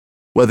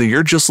Whether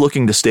you're just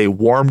looking to stay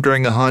warm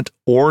during a hunt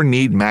or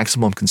need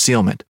maximum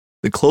concealment,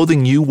 the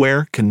clothing you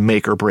wear can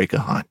make or break a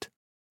hunt.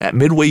 At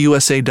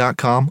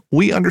MidwayUSA.com,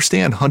 we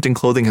understand hunting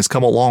clothing has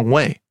come a long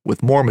way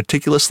with more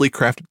meticulously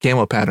crafted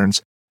camo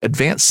patterns,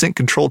 advanced scent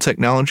control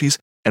technologies,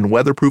 and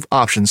weatherproof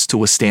options to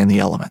withstand the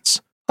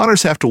elements.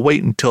 Hunters have to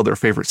wait until their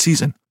favorite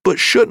season, but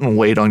shouldn't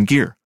wait on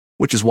gear,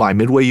 which is why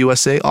Midway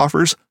USA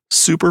offers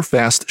super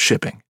fast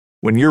shipping.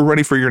 When you're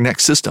ready for your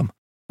next system,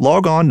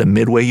 log on to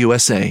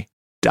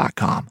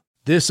MidwayUSA.com.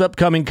 This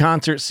upcoming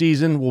concert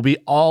season will be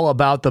all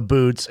about the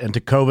boots, and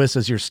Tecovas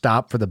is your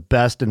stop for the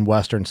best in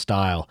Western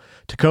style.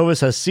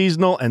 Tecovas has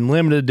seasonal and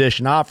limited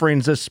edition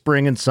offerings this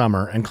spring and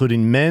summer,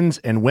 including men's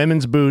and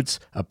women's boots,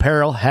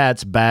 apparel,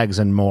 hats, bags,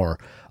 and more.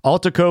 All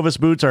Tecovas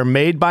boots are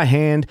made by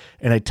hand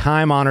in a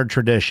time-honored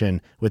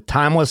tradition with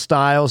timeless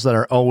styles that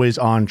are always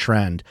on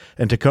trend.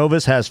 And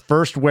Tecovas has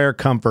first wear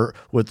comfort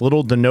with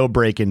little to no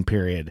break-in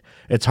period.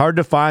 It's hard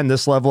to find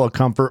this level of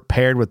comfort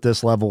paired with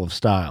this level of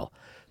style.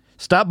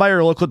 Stop by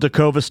your local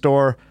Tecovas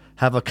store,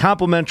 have a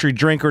complimentary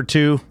drink or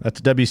two,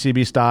 that's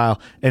WCB style,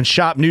 and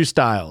shop new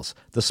styles.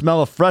 The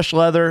smell of fresh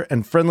leather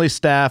and friendly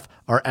staff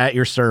are at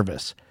your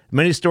service.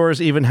 Many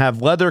stores even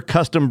have leather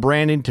custom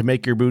branding to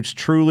make your boots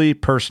truly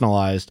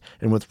personalized.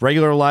 And with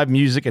regular live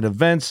music and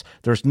events,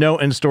 there's no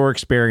in-store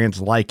experience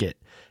like it.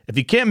 If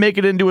you can't make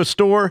it into a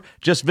store,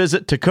 just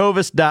visit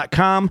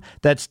Tecovas.com.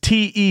 That's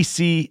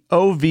TECOVAS.com.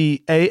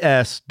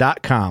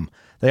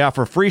 They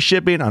offer free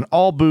shipping on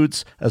all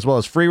boots, as well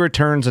as free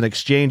returns and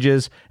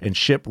exchanges, and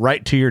ship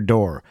right to your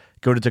door.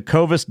 Go to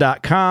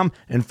Tecovas.com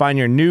and find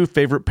your new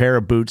favorite pair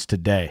of boots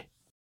today.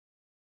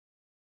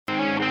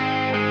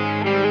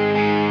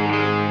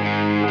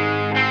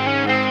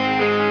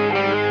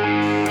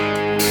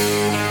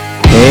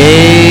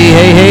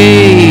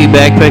 Hey,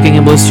 Backpacking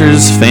and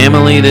Blisters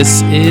family.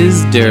 This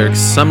is Derek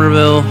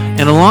Somerville,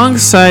 and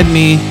alongside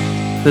me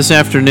this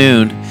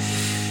afternoon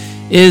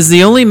is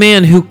the only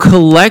man who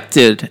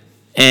collected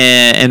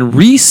and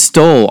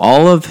restole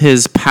all of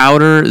his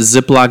powder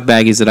Ziploc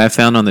baggies that I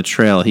found on the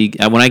trail.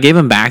 When I gave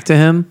them back to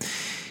him,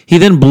 he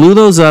then blew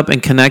those up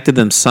and connected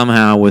them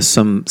somehow with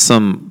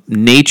some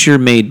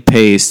nature-made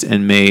paste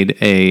and made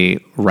a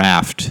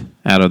raft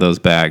out of those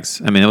bags.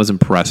 I mean, it was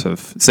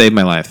impressive. It saved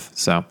my life.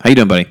 So, how you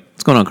doing, buddy?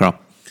 What's going on, Carl?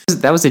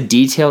 That was a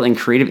detailed and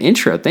creative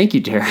intro. Thank you,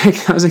 Derek.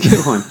 That was a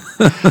good one.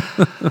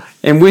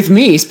 And with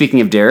me,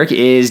 speaking of Derek,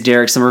 is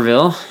Derek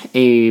Somerville,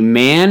 a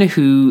man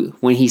who,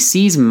 when he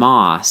sees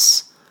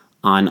moss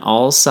on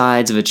all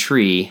sides of a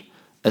tree,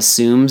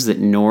 assumes that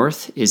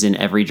north is in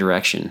every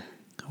direction.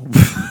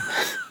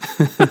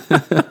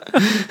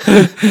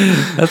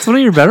 That's one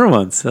of your better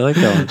ones. I like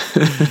that one.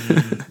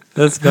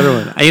 That's a better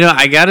one. You know,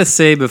 I got to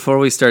say before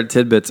we start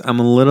tidbits, I'm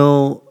a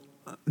little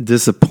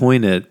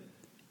disappointed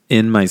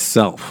in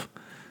myself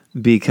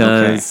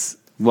because...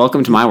 Okay.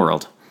 Welcome to my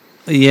world.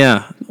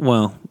 Yeah,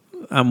 well,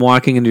 I'm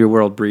walking into your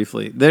world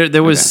briefly.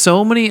 There was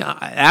so many...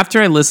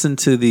 After I listened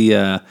to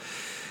the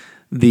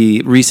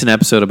recent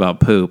episode about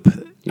poop...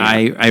 Yeah.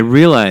 I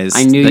realized...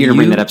 I knew you were going to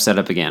bring that episode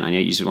up again. I knew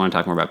you just want to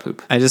talk more about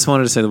poop. I just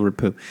wanted to say the word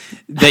poop.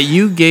 That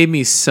you gave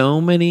me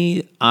so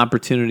many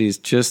opportunities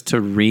just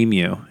to ream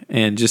you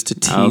and just to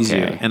tease you.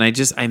 And I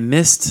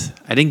missed...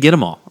 I didn't get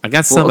them all. I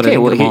got some, but I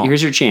didn't get them all.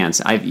 Here's your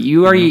chance.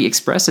 You already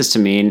expressed this to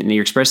me, and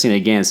you're expressing it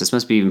again, so this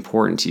must be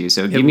important to you.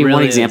 So give me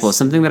one example of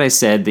something that I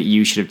said that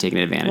you should have taken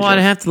advantage of. Well, I'd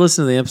have to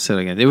listen to the episode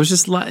again. It was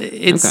just...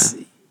 It's...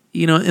 Okay.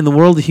 You know, in the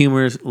world of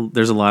humor,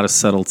 there's a lot of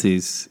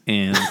subtleties,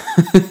 and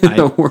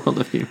the world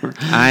of humor.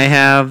 I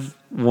have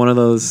one of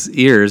those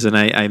ears, and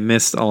I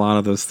missed a lot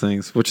of those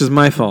things, which is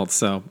my fault.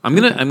 So I'm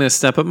gonna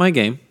step up my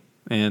game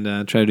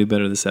and try to do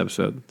better this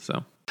episode.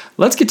 So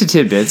let's get to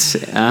tidbits.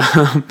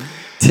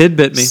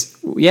 Tidbit me.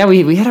 Yeah,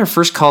 we had our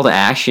first call to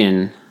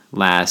action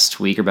last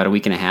week, or about a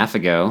week and a half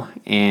ago,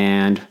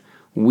 and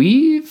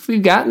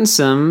we've gotten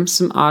some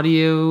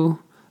audio.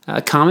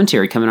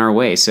 Commentary coming our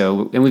way.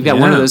 And we've got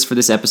one of those for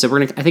this episode.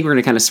 I think we're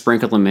gonna kind of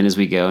sprinkle them in as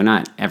we go.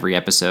 Not every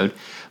episode,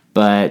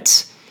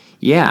 but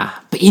yeah.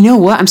 But you know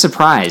what? I'm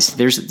surprised.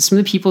 There's some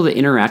of the people that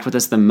interact with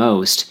us the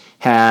most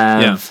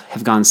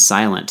have gone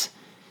silent.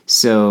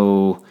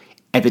 So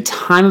at the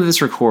time of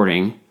this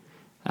recording,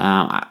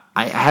 I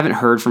haven't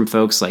heard from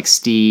folks like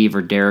Steve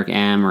or Derek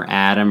M or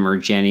Adam or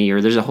Jenny, or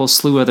there's a whole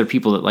slew of other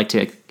people that like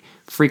to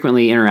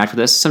frequently interact with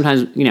us.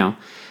 Sometimes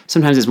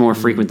it's more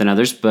frequent than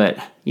others, but,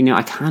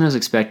 I kind of was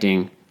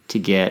expecting to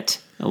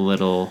get a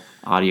little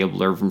audio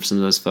blurb from some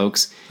of those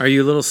folks. Are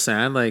you a little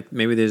sad? Like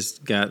maybe they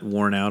just got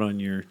worn out on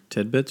your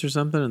tidbits or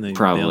something and they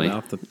probably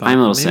off the I'm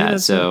a little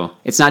sad, so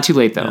it's not too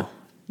late, though. Yeah.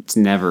 It's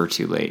never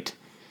too late.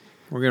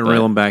 We're going to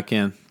reel them back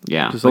in.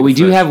 Yeah, but we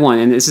do have one,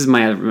 and this is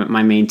my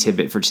main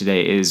tidbit for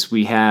today, is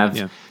we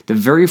have the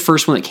very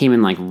first one that came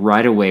in like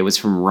right away was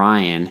from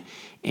Ryan,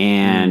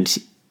 and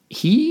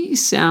he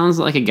sounds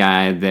like a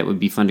guy that would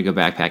be fun to go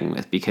backpacking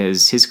with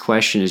because his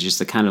question is just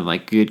the kind of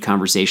like good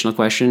conversational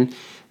question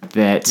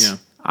that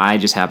I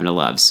just happen to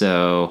love.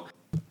 So,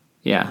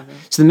 yeah. Okay.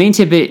 So the main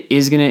tidbit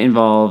is going to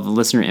involve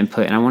listener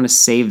input, and I want to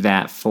save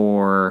that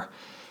for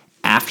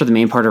after the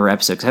main part of our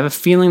episode, because I have a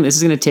feeling this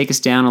is going to take us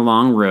down a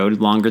long road,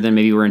 longer than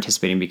maybe we're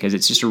anticipating, because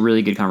it's just a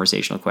really good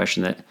conversational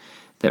question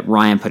that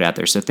Ryan put out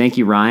there. So thank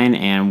you, Ryan,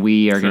 and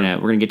we're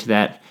gonna get to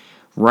that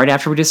right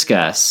after we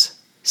discuss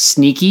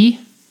sneaky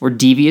or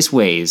devious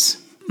ways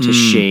to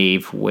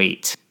shave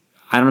weight.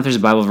 I don't know if there's a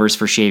Bible verse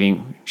for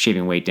shaving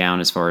weight down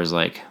as far as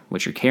like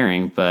what you're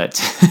carrying, but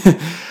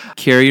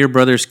Carry your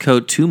brother's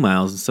coat 2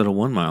 miles instead of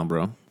 1 mile,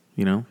 bro.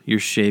 You know, you're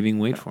shaving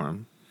weight for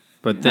him.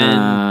 But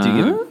then, do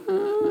you give it?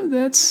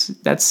 that's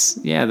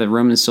the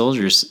Roman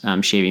soldiers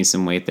shaving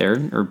some weight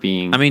there, or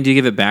being. I mean, do you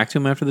give it back to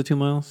him after the 2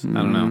 miles? I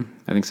don't know.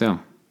 I think so.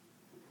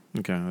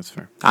 Okay, that's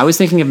fair. I was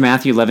thinking of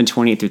Matthew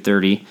 11:28 through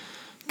 30.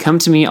 Come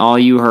to me, all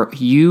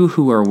you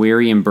who are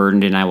weary and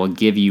burdened, and I will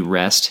give you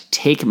rest.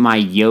 Take my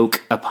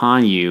yoke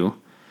upon you.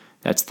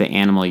 That's the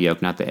animal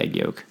yoke, not the egg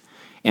yolk.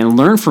 And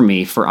learn from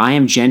me, for I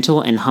am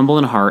gentle and humble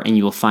in heart, and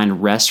you will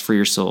find rest for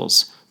your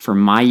souls. For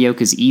my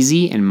yoke is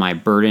easy and my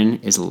burden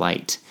is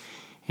light.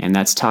 And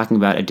that's talking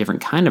about a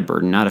different kind of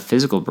burden, not a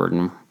physical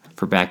burden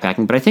for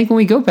backpacking. But I think when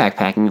we go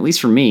backpacking, at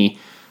least for me,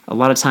 a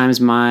lot of times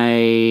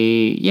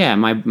my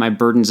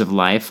burdens of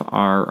life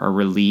are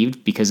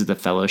relieved because of the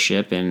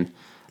fellowship and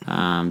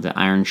the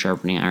iron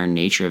sharpening iron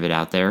nature of it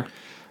out there.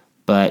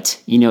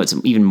 But, it's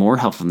even more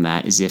helpful than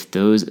that is if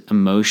those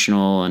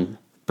emotional and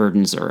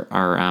burdens are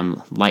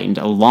lightened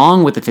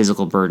along with the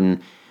physical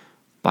burden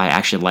by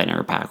actually lightening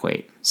our pack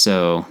weight.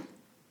 So,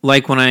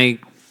 like when I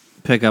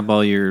pick up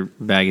all your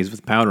baggies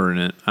with powder in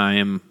it, I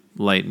am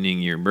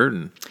lightening your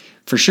burden.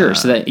 For sure.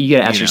 So that you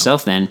got to ask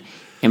yourself then,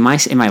 am I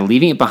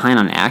leaving it behind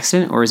on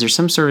accident, or is there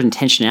some sort of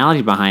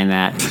intentionality behind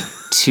that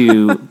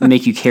to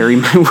make you carry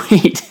my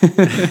weight?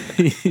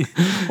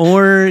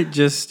 Or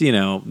just,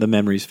 the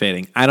memory's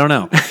fading. I don't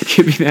know.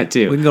 Could be that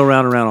too. We can go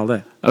round and round all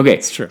day. Okay.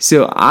 It's true.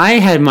 So I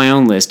had my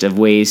own list of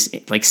ways,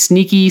 like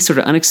sneaky, sort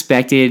of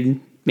unexpected,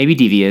 maybe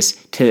devious,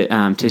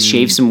 to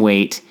shave some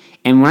weight.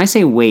 And when I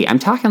say weight, I'm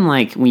talking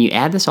like when you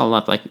add this all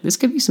up, like this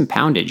could be some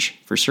poundage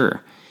for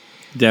sure.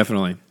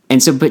 Definitely.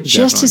 And so, but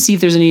just to see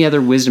if there's any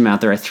other wisdom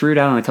out there, I threw it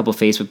out on a couple of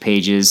Facebook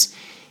pages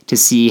to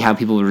see how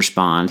people would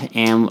respond.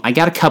 And I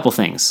got a couple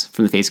things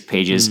from the Facebook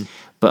pages,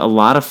 but a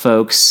lot of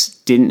folks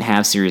didn't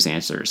have serious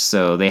answers.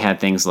 So they had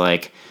things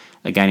like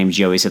a guy named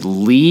Joey said,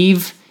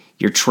 leave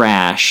your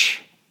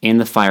trash in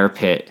the fire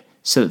pit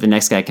so that the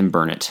next guy can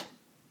burn it.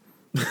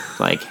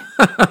 Like...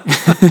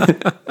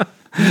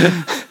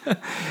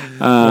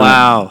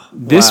 Wow.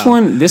 This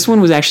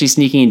one was actually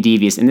sneaky and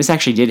devious, and this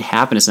actually did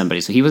happen to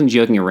somebody. So he wasn't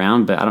joking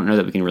around, but I don't know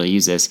that we can really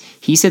use this.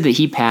 He said that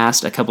he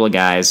passed a couple of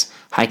guys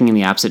hiking in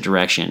the opposite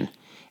direction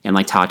and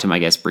like talked to him, I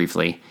guess,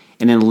 briefly.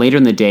 And then later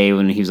in the day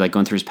when he was like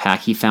going through his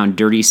pack, he found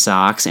dirty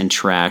socks and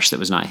trash that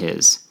was not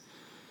his.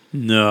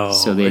 No.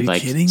 So they'd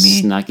like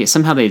snuck it.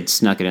 Somehow they'd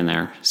snuck it in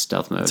there,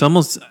 stealth mode.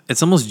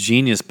 It's almost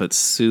genius, but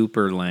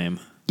super lame.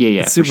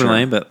 Yeah, it's super sure.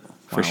 lame, but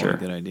for sure.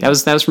 Good idea.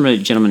 That was from a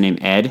gentleman named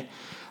Ed.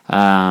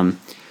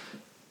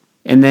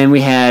 And then we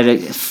had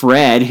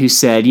Fred who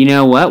said, you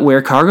know what,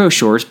 wear cargo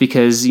shorts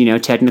because,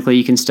 technically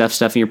you can stuff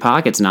stuff in your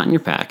pockets, not in your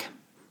pack,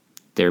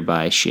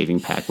 thereby shaving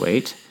pack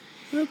weight.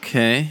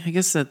 Okay, I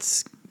guess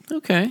that's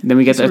okay. Then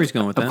we get,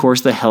 of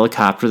course, the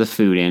helicopter the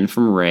food in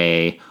from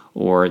Ray,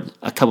 or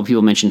a couple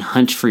people mentioned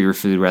hunt for your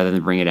food rather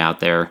than bring it out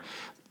there.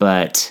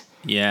 But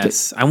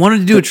yes, I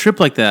wanted to do a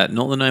trip like that.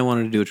 Nolan and I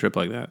wanted to do a trip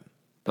like that.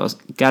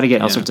 Got to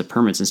get all sorts of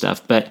permits and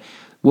stuff. But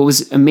what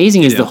was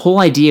amazing is the whole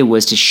idea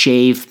was to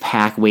shave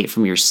pack weight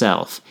from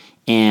yourself.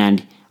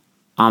 And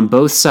on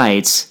both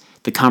sites,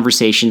 the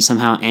conversation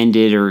somehow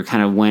ended or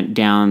kind of went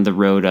down the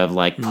road of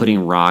like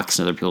putting rocks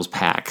in other people's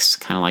packs,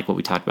 kind of like what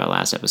we talked about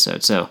last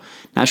episode. So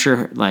not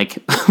sure like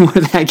where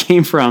that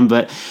came from,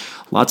 but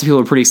lots of people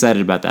were pretty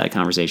excited about that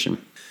conversation.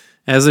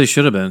 As they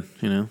should have been,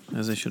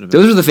 as they should have been.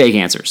 Those are the fake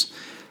answers.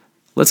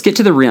 Let's get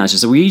to the real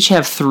answers. So we each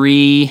have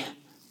 3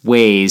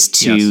 ways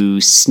to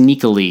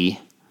sneakily,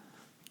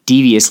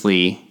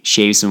 deviously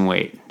shave some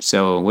weight.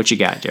 So what you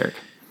got, Derek?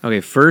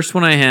 Okay, first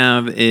one I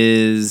have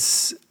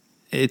is,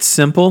 it's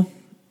simple.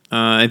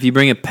 If you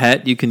bring a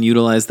pet, you can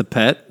utilize the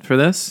pet for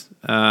this.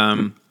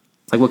 Like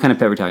what kind of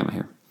pet are we talking about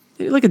here?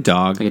 Like a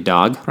dog. Like a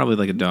dog? Probably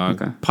like a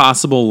dog. Okay.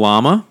 Possible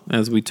llama,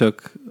 as we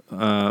took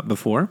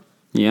before.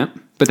 Yeah,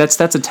 but that's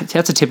a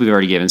tip we've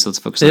already given, so let's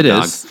focus on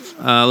dog. It is.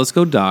 Let's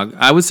go dog.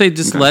 I would say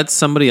just let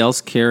somebody else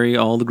carry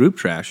all the group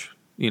trash,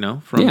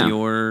 from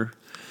your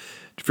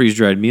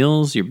freeze-dried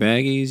meals, your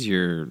baggies,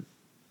 your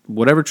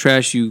whatever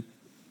trash you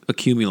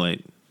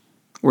accumulate.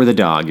 Or the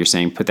dog, you're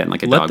saying put that in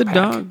like a dog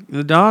pack.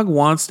 The dog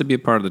wants to be a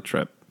part of the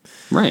trip.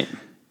 Right.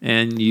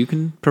 And you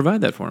can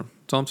provide that for him.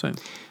 That's all I'm saying.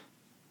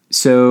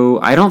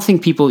 So I don't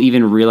think people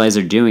even realize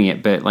they're doing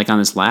it, but like on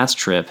this last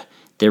trip,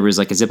 there was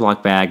like a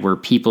Ziploc bag where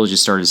people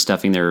just started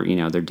stuffing their,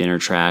 their dinner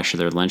trash or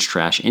their lunch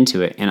trash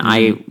into it. And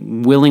I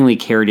willingly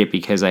carried it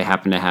because I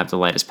happened to have the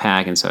lightest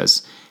pack, and so I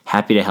was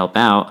happy to help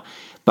out.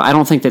 But I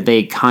don't think that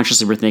they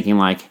consciously were thinking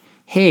like,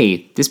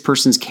 hey, this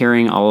person's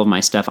carrying all of my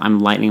stuff. I'm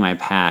lightening my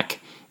pack,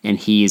 and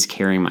he is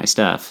carrying my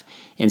stuff.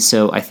 And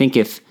so I think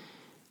if,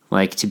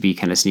 like, to be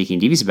kind of sneaky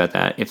and devious about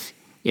that, if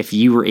if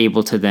you were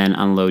able to then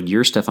unload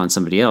your stuff on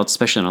somebody else,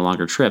 especially on a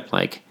longer trip,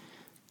 like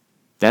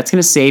that's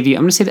going to save you.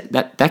 I'm going to say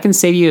that can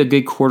save you a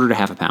good quarter to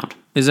half a pound.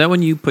 Is that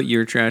when you put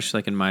your trash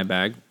like in my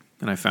bag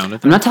and I found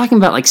it there? I'm not talking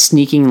about like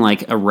sneaking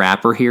like a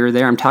wrapper here or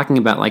there. I'm talking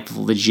about like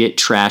legit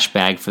trash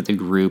bag for the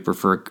group or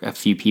for a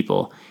few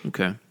people.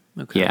 Okay.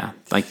 Yeah,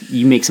 like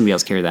you make somebody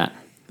else carry that.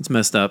 It's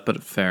messed up,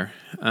 but fair.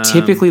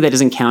 Typically, that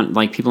doesn't count.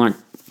 Like people aren't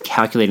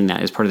calculating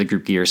that as part of the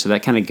group gear, so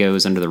that kind of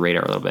goes under the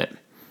radar a little bit.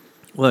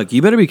 Look,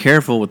 you better be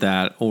careful with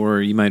that,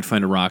 or you might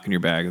find a rock in your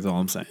bag. Is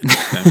all I'm saying.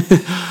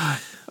 Okay?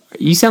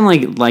 You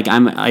sound like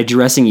I'm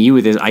addressing you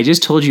with this. I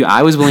just told you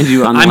I was willing to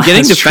do it on the I'm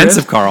getting last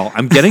defensive, trip. Carl.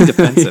 I'm getting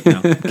defensive.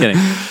 No, I'm kidding.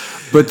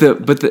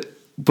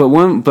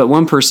 But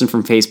one person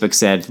from Facebook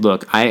said,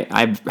 "Look,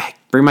 I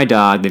bring my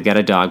dog. They've got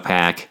a dog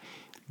pack.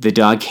 The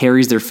dog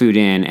carries their food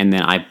in, and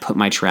then I put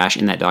my trash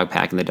in that dog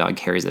pack, and the dog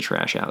carries the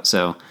trash out.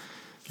 So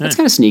that's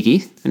kind of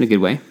sneaky in a good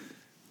way.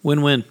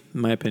 Win-win, in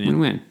my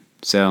opinion. Win-win.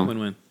 So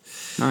Win-win.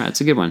 All right,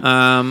 that's a good one.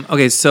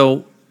 Okay,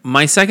 so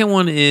my second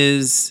one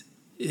is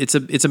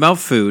it's about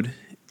food,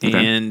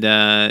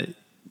 and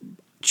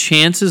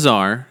chances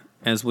are,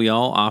 as we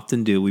all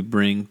often do, we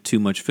bring too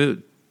much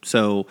food.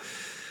 So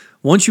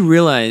once you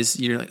realize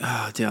you're like,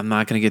 oh, dude, I'm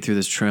not going to get through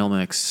this trail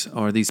mix,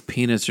 or these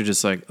peanuts are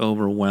just like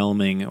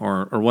overwhelming,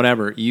 or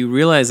whatever, you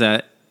realize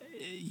that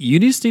you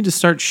just need to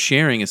start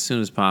sharing as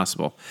soon as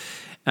possible,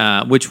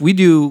 which we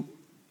do.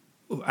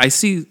 I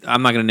see,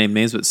 I'm not going to name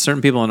names, but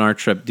certain people on our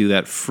trip do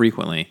that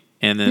frequently.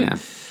 And then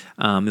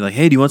they're like,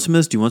 hey, do you want some of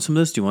this? Do you want some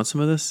of this? Do you want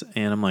some of this?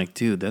 And I'm like,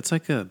 dude, that's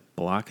like a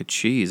block of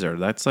cheese, or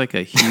that's like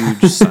a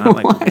huge sign.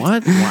 Like,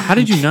 what? How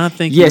did you not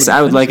think? Yes,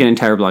 I would like an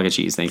entire block of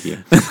cheese. Thank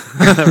you.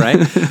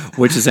 Right?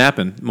 Which has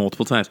happened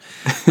multiple times.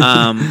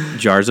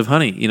 Jars of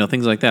honey,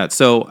 things like that.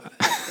 So,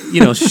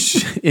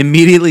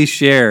 immediately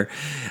share,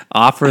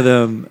 offer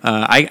them.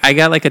 I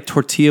got like a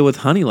tortilla with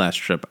honey last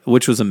trip,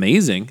 which was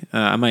amazing.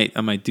 I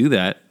might do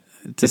that.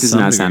 This does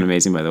not sound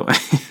amazing, by the way.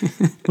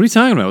 What are you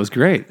talking about? It was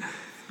great.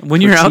 When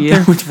you're out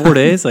there for 4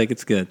 days, like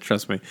it's good.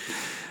 Trust me.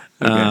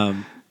 Okay.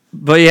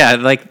 But yeah,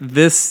 like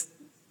these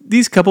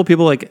couple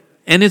people, like,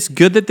 and it's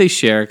good that they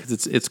share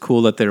because it's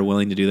cool that they're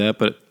willing to do that.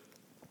 But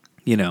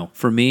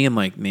for me, I'm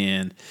like,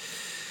 man,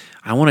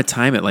 I want to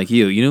time it like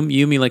you. You and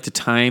me like to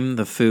time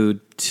the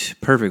food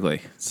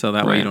perfectly, so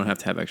that way you don't have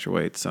to have extra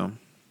weight. So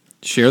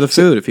share the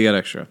food if you got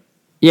extra.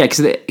 Yeah,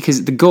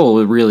 because the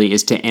goal really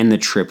is to end the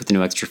trip with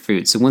no extra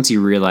food. So once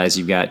you realize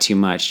you've got too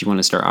much, you want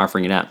to start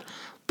offering it up.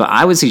 But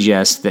I would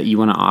suggest that you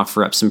want to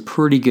offer up some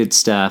pretty good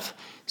stuff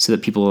so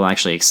that people will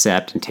actually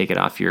accept and take it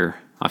off your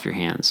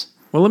hands.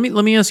 Well, let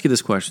me ask you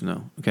this question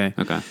though. Okay.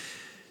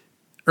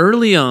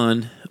 Early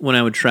on, when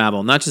I would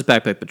travel, not just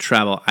backpack but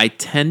travel, I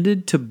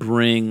tended to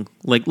bring,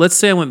 like, let's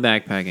say I went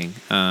backpacking,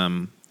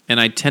 and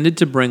I tended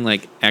to bring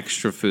like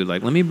extra food.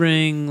 Like, let me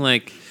bring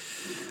like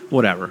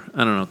whatever,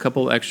 I don't know, a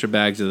couple extra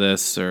bags of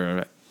this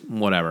or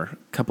whatever,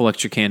 a couple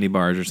extra candy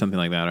bars or something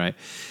like that, right?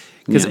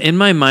 Because in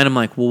my mind, I'm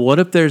like, well, what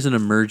if there's an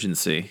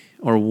emergency?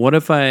 Or what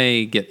if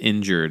I get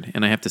injured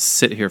and I have to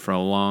sit here for a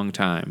long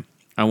time?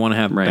 I want to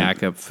have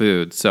backup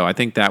food. So I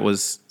think that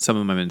was some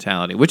of my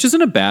mentality, which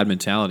isn't a bad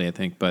mentality, I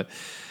think. But,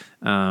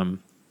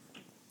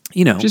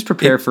 just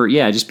prepare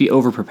just be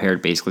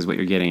over-prepared, basically, is what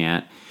you're getting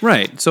at.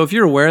 Right. So if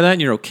you're aware of that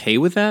and you're okay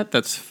with that,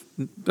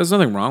 there's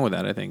nothing wrong with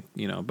that, I think.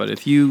 But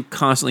if you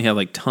constantly have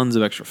like tons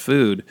of extra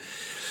food,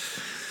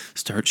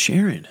 start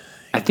sharing.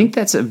 I think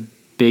that's a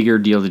bigger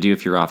deal to do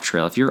if you're off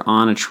trail. If you're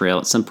on a trail,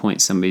 at some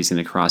point somebody's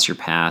going to cross your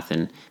path,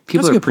 and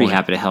people are pretty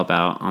happy to help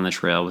out on the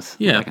trail with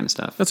that kind of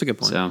stuff. That's a good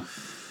point. So,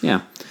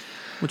 yeah.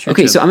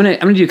 Okay, so I'm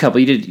gonna do a couple.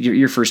 You did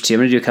your first two.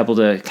 I'm gonna do a couple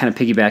to kind of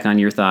piggyback on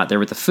your thought there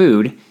with the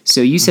food.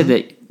 So you said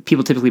that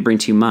people typically bring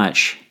too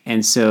much,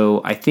 and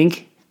so I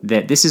think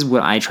that this is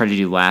what I tried to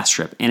do last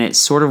trip, and it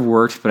sort of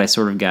worked, but I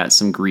sort of got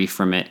some grief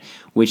from it,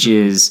 which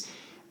is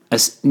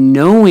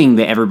knowing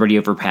that everybody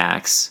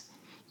overpacks.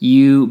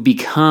 You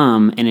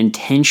become an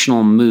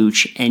intentional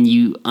mooch and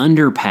you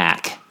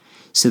underpack.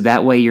 So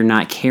that way you're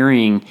not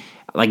carrying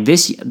like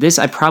this.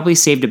 I probably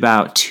saved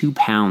about 2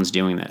 pounds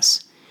doing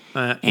this.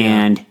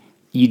 And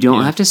you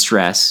don't have to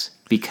stress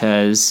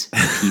because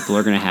people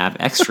are going to have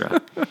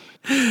extra.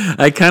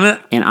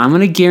 And I'm going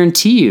to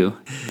guarantee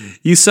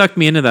you sucked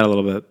me into that a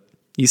little bit.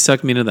 You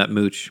sucked me into that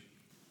mooch.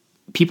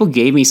 People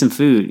gave me some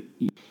food.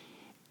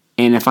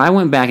 And if I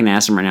went back and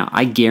asked them right now,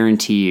 I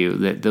guarantee you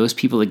that those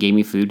people that gave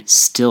me food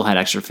still had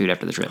extra food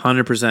after the trip.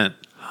 100%.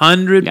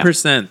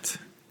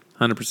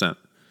 100%.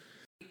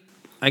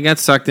 I got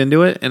sucked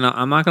into it, and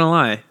I'm not going to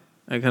lie.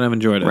 I kind of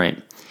enjoyed it. Right.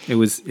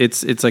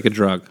 It's like a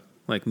drug,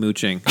 like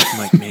mooching. I'm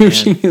like, man.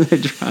 Mooching is a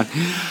drug.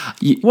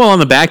 On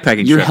the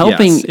backpacking you're trip,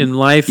 helping, yes. In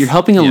life. You're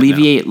helping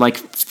alleviate, like,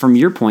 from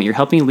your point, you're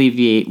helping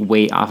alleviate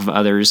weight off of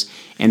others,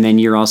 and then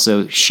you're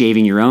also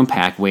shaving your own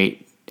pack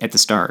weight at the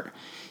start.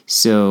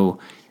 So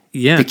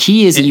Yeah. The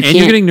key is that you and can't,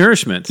 you're getting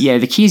nourishment. Yeah,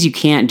 the key is you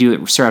can't do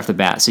it straight off the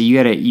bat. So you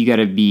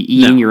gotta be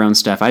eating your own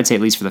stuff. I'd say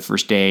at least for the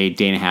first day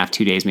and a half,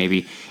 2 days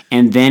maybe.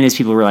 And then as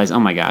people realize, oh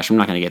my gosh, I'm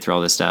not going to get through all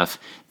this stuff,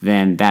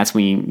 then that's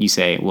when you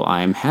say, well,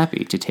 I'm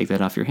happy to take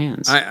that off your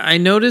hands. I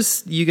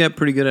noticed you got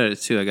pretty good at it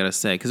too, I got to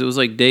say, because it was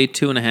like day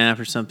 2.5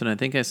 or something. I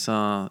think I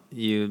saw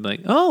you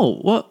like,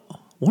 oh,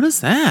 what is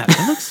that?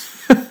 That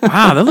looks,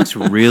 wow, that looks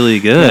really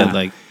good. Yeah.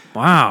 Like,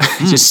 wow.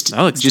 Just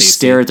that looks tasty.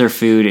 stare at their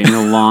food in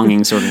a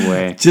longing sort of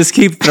way. Just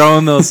keep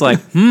throwing those like,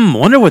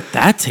 wonder what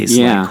that tastes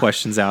Yeah. like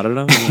questions out at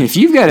them. If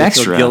you've got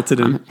extra,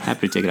 guilted I'm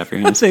happy to take it off your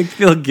hands. They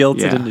feel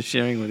guilted Yeah. into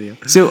sharing with you.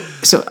 So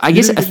I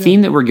guess a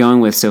theme that we're going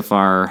with so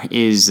far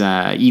is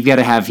you've got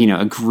to have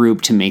a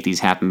group to make these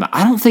happen. But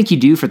I don't think you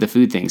do for the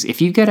food things.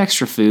 If you've got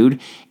extra food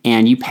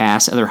and you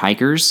pass other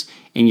hikers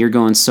and you're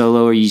going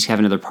solo or you just have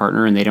another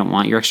partner and they don't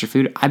want your extra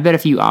food, I bet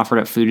if you offered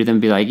up food to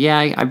them, be like,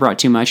 yeah, I brought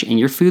too much and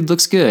your food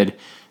looks good,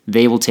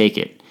 they will take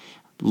it.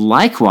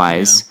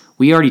 Likewise,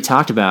 we already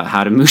talked about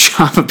how to moosh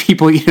off of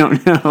people you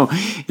don't know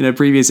in a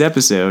previous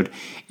episode,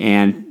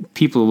 and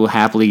people will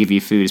happily give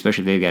you food,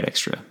 especially if they've got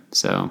extra.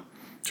 So,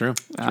 True.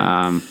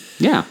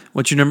 yeah.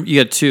 What's your number?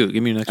 You got 2.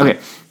 Give me your next one. Okay.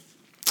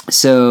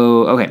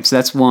 So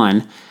that's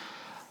one.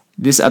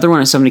 This other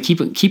one, so I'm going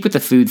to keep with the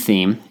food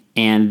theme,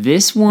 and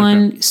this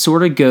one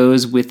sort of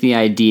goes with the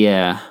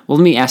idea. Well,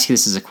 let me ask you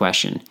this as a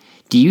question.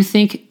 Do you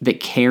think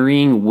that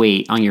carrying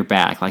weight on your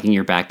back, like in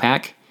your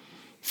backpack,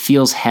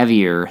 feels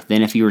heavier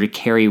than if you were to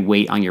carry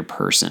weight on your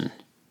person?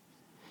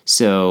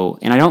 So,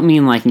 and I don't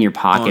mean like in your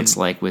pockets,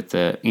 like with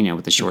the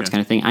with the shorts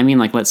kind of thing. I mean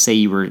like, let's say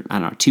you were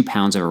 2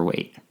 pounds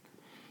overweight.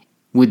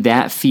 Would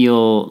it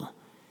feel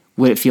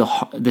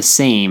the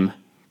same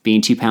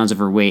being 2 pounds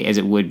overweight as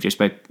it would just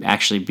by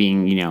actually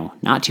being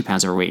not 2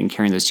 pounds overweight and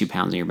carrying those 2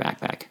 pounds in your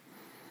backpack?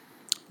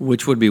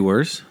 Which would be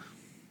worse?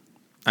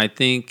 I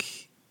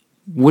think.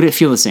 Would it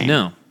feel the same?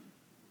 No.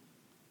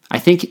 I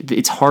think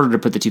it's harder to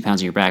put the 2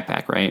 pounds in your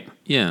backpack, right?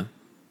 Yeah.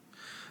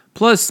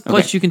 Plus,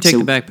 Okay, you can take so-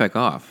 the backpack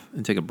off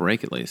and take a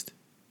break at least.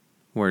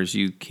 Whereas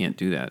you can't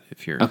do that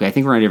if you're. Okay, I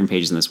think we're on different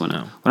pages in this one.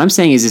 No. What I'm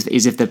saying is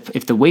if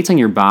the weight's on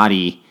your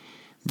body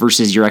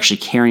versus you're actually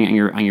carrying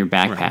it on your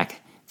backpack,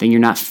 then you're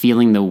not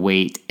feeling the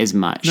weight as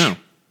much. No.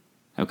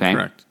 Okay.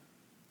 Correct.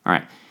 All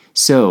right.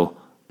 So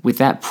with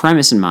that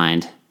premise in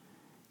mind,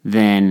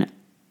 then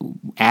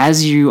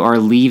as you are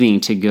leaving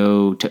to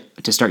go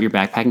to start your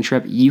backpacking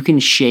trip, you can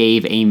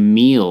shave a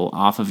meal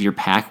off of your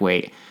pack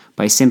weight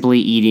by simply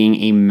eating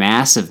a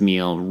massive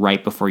meal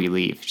right before you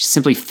leave. Just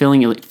simply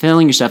filling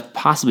your stuff,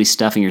 possibly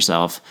stuffing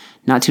yourself,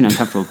 not to an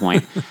uncomfortable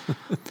point.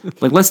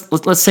 Like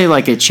let's say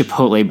like a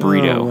Chipotle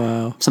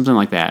burrito, something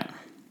like that.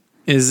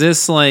 Is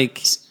this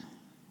like?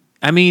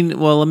 I mean,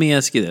 well, let me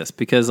ask you this,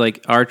 because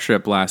like our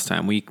trip last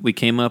time, we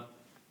came up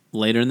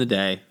later in the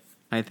day.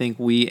 I think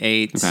we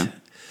ate. Okay.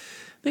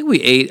 I think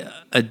we ate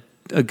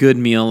a good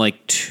meal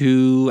like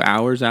 2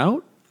 hours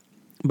out,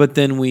 but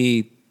then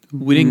we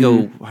didn't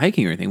go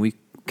hiking or anything. We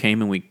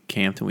came and we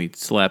camped and we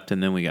slept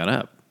and then we got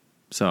up.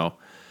 So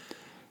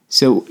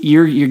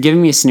you're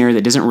giving me a scenario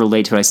that doesn't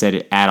relate to what I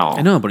said at all.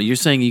 I know, but you're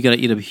saying you got to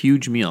eat a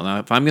huge meal. Now,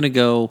 if I'm going to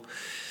go,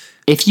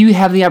 If you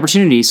have the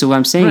opportunity, so what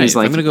I'm saying is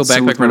like, I'm going to go so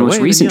backpack with my right most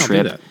away. recent then, yeah,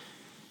 I'll do trip.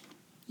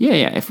 that.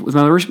 Yeah. With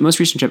my most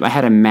recent trip, I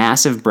had a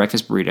massive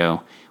breakfast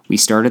burrito. We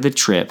started the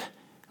trip,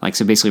 like,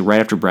 so basically right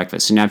after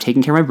breakfast. So now I've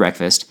taken care of my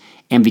breakfast.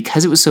 And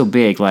because it was so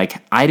big,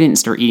 like, I didn't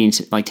start eating,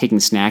 taking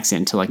snacks in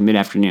until like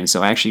mid-afternoon.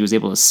 So I actually was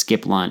able to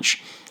skip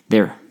lunch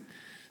there.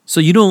 So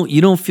you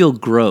don't feel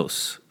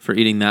gross for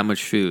eating that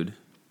much food.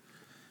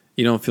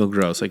 You don't feel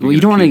gross. Like Well,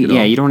 you don't want to, you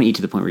don't want to eat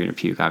to the point where you're going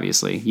to puke,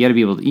 obviously. You got to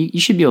be able to, you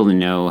should be able to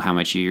know how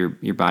much your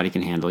body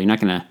can handle. You're not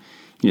going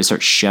to,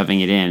 start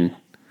shoving it in.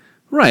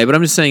 Right, but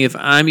I'm just saying if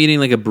I'm eating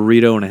like a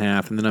burrito and a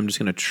half and then I'm just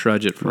going to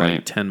trudge it for like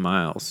Right. 10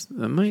 miles,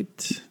 that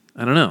might,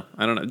 I don't know.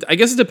 I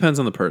guess it depends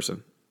on the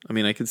person. I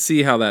mean, I could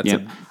see how that's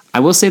Yeah. I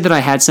will say that I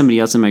had somebody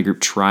else in my group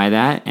try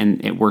that,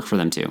 and it worked for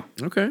them too.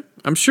 okay.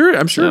 I'm sure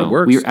So it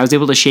works. I was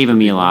able to shave a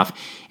meal off,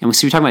 and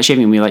so we're talking about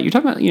shaving a meal out. You're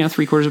talking about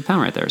 3/4 of a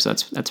pound right there. So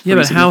that's yeah, pretty but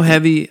how significant.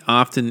 heavy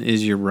often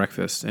is your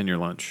breakfast and your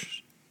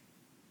lunch?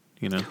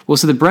 You know? Well,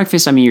 so the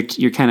breakfast, I mean,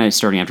 you're kind of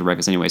starting after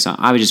breakfast anyway. So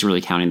I was just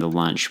really counting the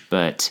lunch,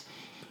 but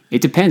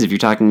it depends. If you're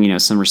talking,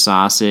 summer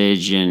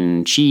sausage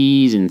and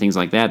cheese and things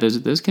like that,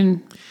 those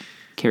can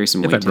carry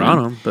some If weight. I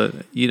brought them, but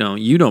you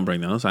don't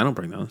bring those. I don't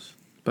bring those.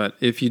 But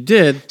if you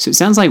did, So it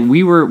sounds like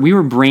we were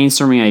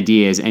brainstorming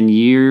ideas, and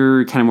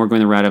you're kind of more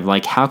going the route of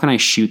like, how can I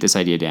shoot this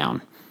idea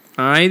down?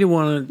 I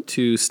wanted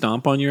to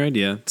stomp on your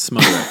idea,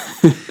 smother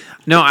it.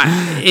 No,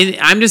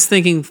 I'm just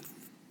thinking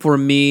for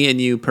me and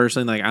you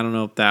personally, like, I don't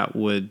know if that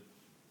would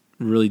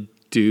really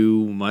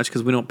do much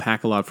because we don't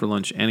pack a lot for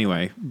lunch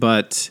anyway.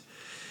 But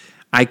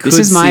I could This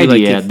is my see,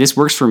 idea. Like, This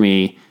works for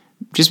me.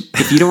 Just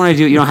if you don't want to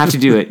do it, you don't have to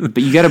do it.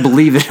 But you got to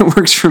believe that it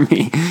works for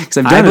me because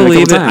I've done it a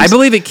couple times. I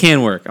believe it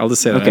can work. I'll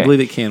just say that. Okay. I believe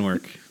it can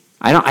work.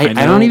 I know.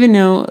 don't even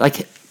know.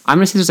 Like, I'm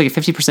going to say there's like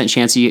a 50%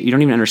 chance you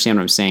don't even understand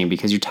what I'm saying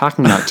because you're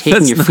talking about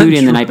taking your food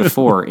in the night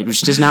before,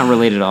 which does not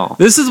relate at all.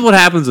 This is what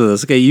happens with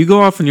us. Okay, you go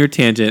off on your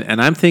tangent,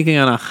 and I'm thinking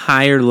on a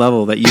higher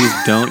level that you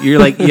just don't. You're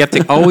like, you have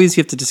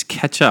to just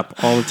catch up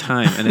all the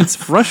time, and it's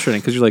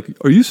frustrating because you're like,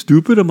 "Are you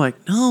stupid?" I'm like,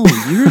 "No,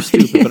 you're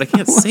stupid," but I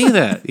can't say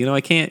that.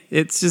 I can't.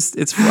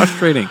 It's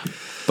frustrating.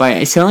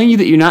 By telling you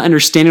that you're not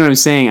understanding what I'm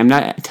saying, I'm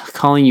not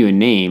calling you a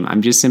name.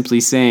 I'm just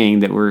simply saying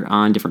that we're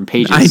on different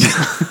pages.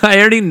 I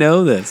already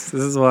know this.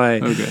 This is why.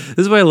 Okay. This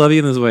is why I love you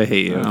and this is why I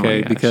hate you.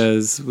 Okay,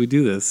 because we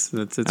do this.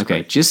 It's okay.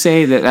 Great. Just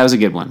say that was a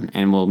good one,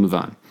 and we'll move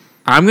on.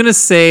 I'm gonna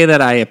say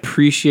that I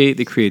appreciate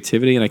the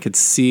creativity, and I could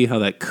see how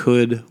that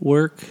could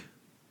work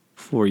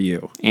for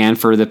you and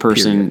for the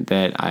person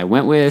that I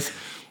went with.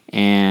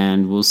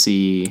 And we'll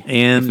see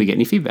if we get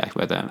any feedback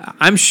about that.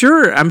 I'm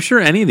sure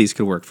any of these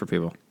could work for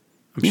people.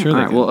 I'm sure. All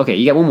right. Well, okay.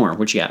 You got one more.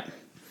 What you got?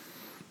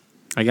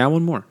 I got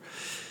one more.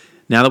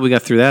 Now that we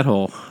got through that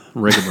whole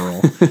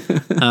rigmarole.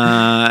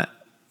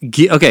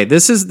 Okay.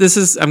 This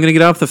is. I'm gonna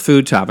get off the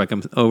food topic.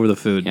 I'm over the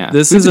food. Yeah,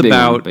 this is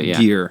about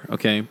gear.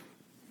 Okay.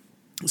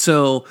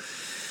 So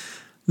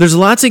there's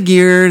lots of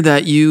gear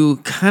that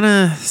you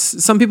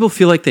some people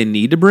feel like they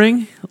need to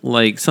bring.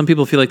 Like some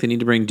people feel like they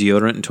need to bring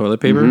deodorant and toilet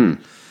paper.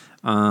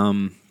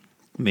 Mm-hmm.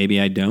 Maybe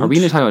I don't. Are we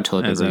going to talk about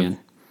toilet paper again?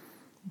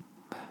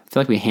 I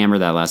feel like we hammered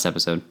that last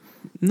episode.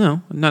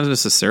 No, not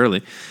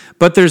necessarily.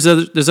 But there's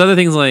other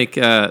things like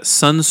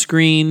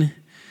sunscreen,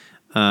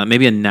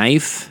 maybe a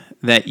knife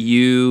that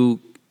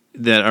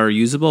are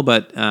usable.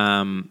 But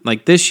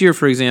like this year,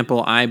 for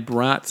example, I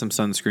brought some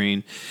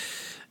sunscreen,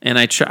 and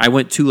I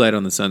went too light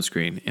on the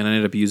sunscreen, and I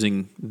ended up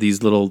using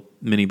these little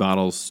mini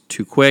bottles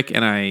too quick,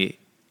 and I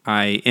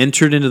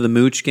entered into the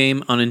mooch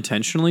game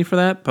unintentionally for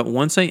that. But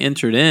once I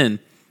entered in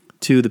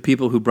to the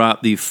people who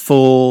brought the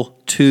full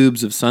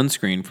tubes of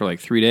sunscreen for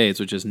like 3 days,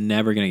 which is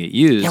never going to get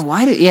used.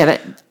 Yeah,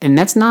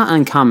 that's not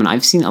uncommon.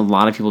 I've seen a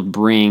lot of people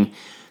bring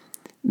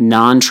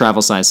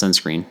non-travel size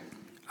sunscreen.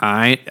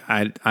 I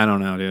don't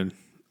know, dude.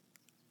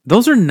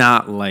 Those are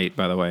not light,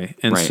 by the way.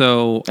 And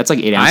so that's like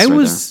 8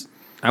 ounces.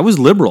 I was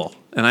liberal,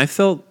 and I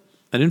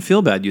didn't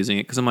feel bad using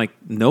it because I'm like,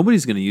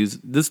 nobody's going to use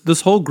this.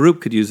 This whole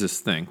group could use this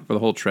thing for the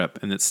whole trip,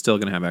 and it's still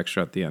going to have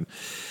extra at the end.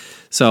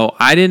 So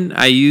I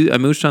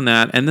mooched on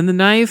that. And then the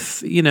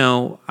knife,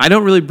 I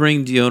don't really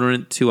bring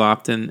deodorant too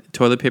often.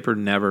 Toilet paper,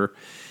 never.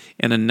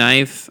 And a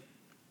knife,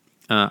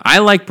 I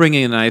like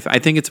bringing a knife. I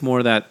think it's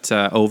more that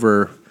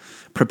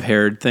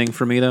over-prepared thing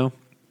for me, though.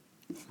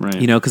 Right.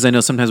 Because I know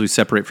sometimes we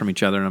separate from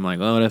each other, and I'm like,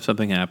 what if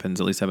something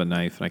happens? At least have a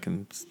knife, and I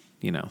can,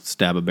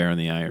 stab a bear in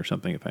the eye or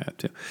something if I had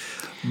to.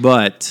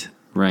 But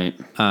right.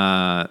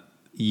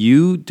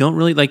 You don't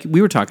really, like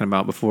we were talking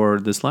about before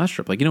this last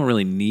trip, like you don't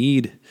really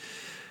need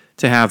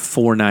to have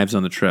 4 knives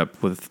on the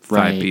trip with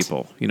 5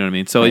 people. You know what I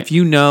mean? So if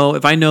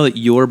I know that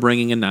you're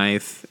bringing a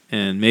knife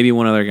and maybe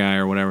one other guy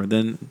or whatever,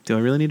 then do I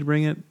really need to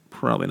bring it?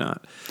 Probably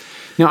not.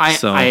 No,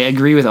 I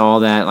agree with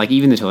all that. Like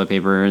even the toilet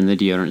paper and the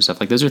deodorant and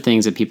stuff. Like those are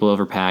things that people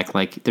overpack.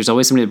 Like there's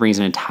always somebody that brings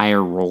an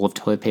entire roll of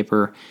toilet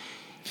paper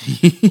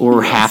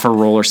or half a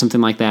roll or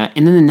something like that.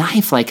 And then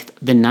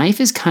the knife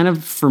is kind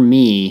of, for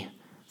me,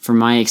 from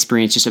my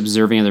experience just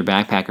observing other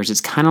backpackers,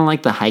 it's kind of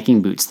like the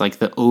hiking boots, like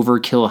the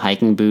overkill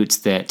hiking boots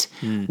that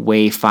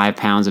weigh 5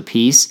 pounds a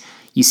piece.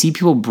 You see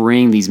people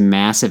bring these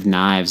massive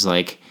knives,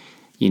 like,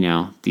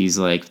 these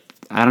like,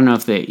 I don't know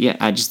if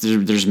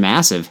there's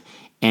massive.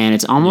 And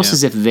it's almost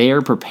as if they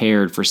are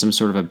prepared for some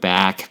sort of a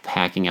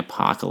backpacking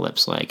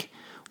apocalypse. Like,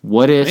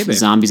 what if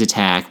zombies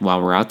attack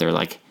while we're out there?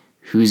 Like,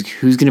 who's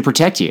going to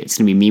protect you? It's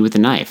going to be me with the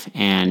knife.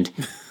 And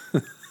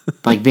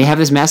like they have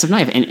this massive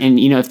knife, and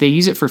if they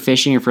use it for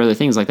fishing or for other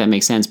things, like that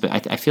makes sense.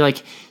 But I feel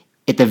like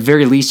at the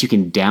very least you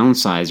can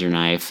downsize your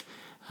knife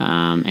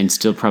and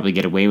still probably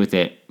get away with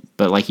it.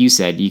 But like you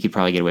said, you could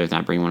probably get away with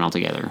not bringing one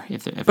altogether.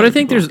 But I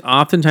think there's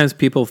oftentimes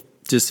people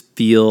just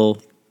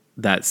feel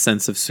that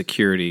sense of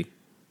security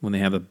when they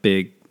have a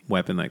big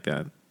weapon like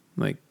that,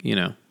 like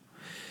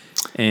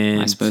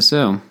And I suppose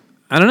so.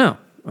 I don't know.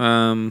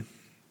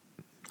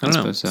 I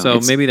don't know. So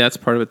maybe that's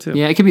part of it too.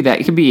 Yeah, it could be that.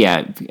 It could be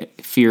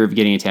fear of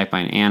getting attacked by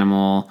an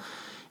animal.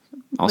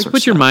 All sorts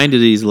put your mind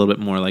at ease a little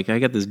bit more. Like I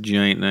got this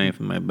giant knife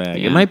in my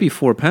bag. Yeah. It might be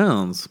 4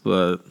 pounds,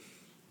 but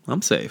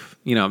I'm safe.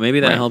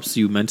 Maybe that helps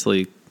you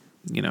mentally,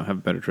 have a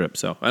better trip.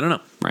 So I don't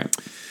know. Right.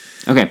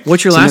 Okay.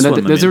 What's your last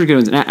one? Those are good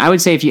ones. And I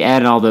would say if you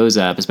added all those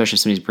up, especially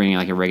if somebody's bringing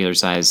like a regular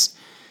size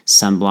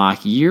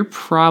sunblock, you're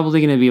probably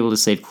going to be able to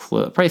save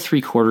probably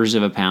 3/4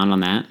 of a pound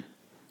on that.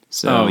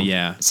 So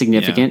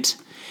significant.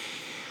 Yeah.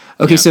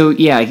 Okay, so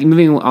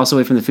moving also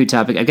away from the food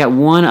topic, I've got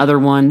one other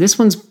one. This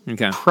one's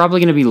probably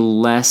going to be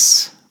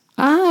less.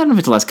 I don't know if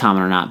it's less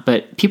common or not,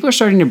 but people are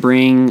starting to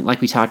bring, like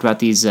we talked about,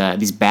 these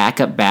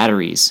backup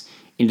batteries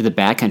into the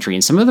backcountry,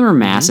 and some of them are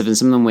massive, and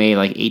some of them weigh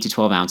like 8 to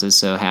 12 ounces,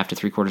 so half to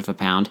 3/4 of a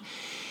pound.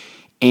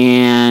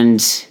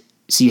 And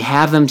so you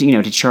have them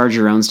to charge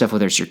your own stuff,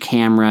 whether it's your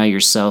camera,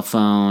 your cell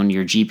phone,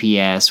 your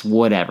GPS,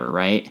 whatever,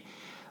 right?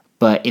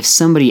 But if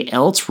somebody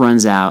else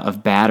runs out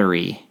of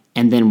battery,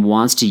 and then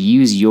wants to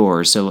use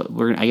yours, so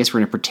I guess we're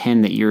going to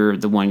pretend that you're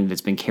the one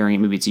that's been carrying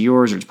it, maybe it's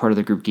yours or it's part of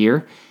the group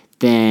gear,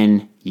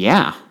 then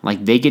yeah,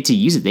 like they get to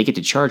use it, they get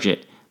to charge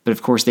it, but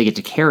of course they get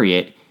to carry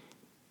it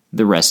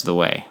the rest of the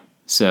way.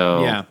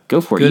 So go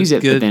for it, use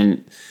it, but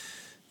then...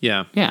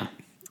 Yeah. Yeah.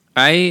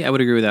 I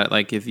would agree with that.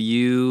 Like if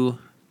you...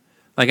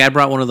 Like I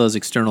brought one of those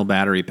external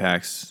battery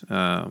packs,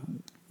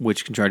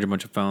 which can charge a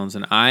bunch of phones,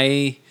 and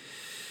I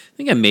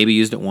think I maybe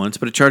used it once,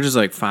 but it charges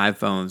like 5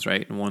 phones,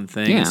 right, in one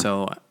thing. Yeah.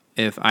 So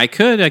if I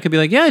could be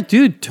like, yeah,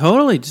 dude,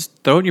 totally,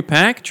 just throw it in your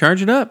pack,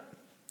 charge it up,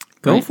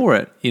 go for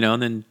it,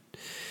 and then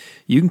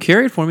you can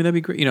carry it for me. That'd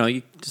be great.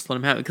 You just let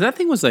them have it, because that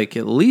thing was like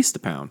at least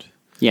 £1 pound.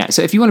 Yeah,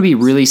 so if you want to be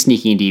really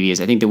sneaky and devious,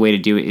 I think the way to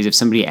do it is if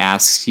somebody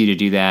asks you to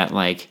do that,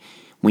 like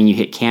when you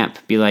hit camp,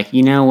 be like,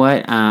 you know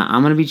what,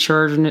 I'm going to be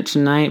charging it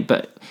tonight,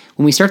 but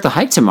when we start the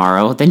hike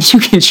tomorrow, then you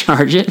can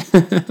charge it.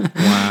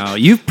 Wow,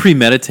 you've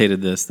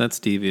premeditated this. That's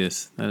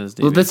devious. That is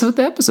devious. Well, that's what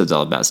the episode's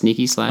all about,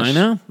 sneaky / I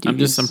know.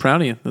 devious. I'm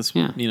proud of you. That's,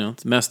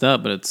 it's messed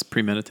up, but it's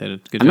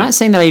premeditated. Good I'm job. not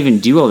saying that I even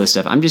do all this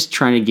stuff. I'm just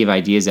trying to give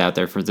ideas out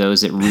there for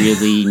those that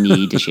really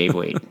need to shave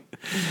weight.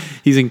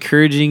 He's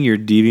encouraging your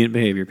deviant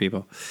behavior,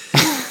 people.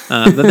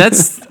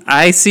 But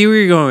I see where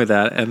you're going with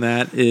that, and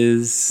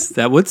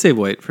that would save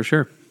weight for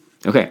sure.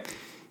 Okay,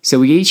 so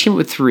we each came up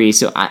with 3.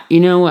 So I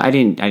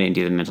didn't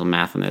do the mental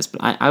math on this, but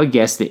I would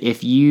guess that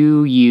if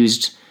you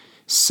used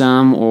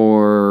some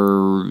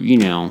or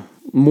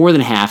more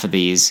than half of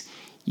these,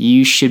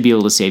 you should be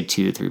able to save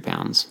 2 to 3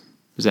 pounds.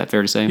 Is that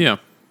fair to say? Yeah,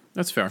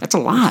 that's fair. That's a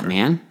lot,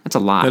 man. That's a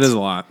lot. That is a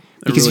lot.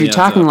 Because if you're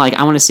talking like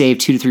I want to save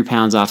 2 to 3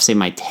 pounds off, say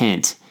my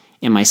tent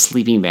and my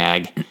sleeping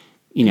bag,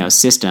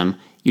 system.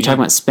 You're talking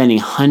about spending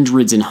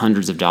hundreds and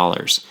hundreds of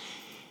dollars.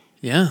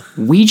 Yeah.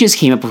 We just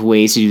came up with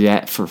ways to do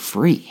that for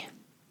free.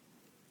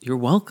 You're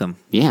welcome.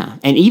 Yeah.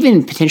 And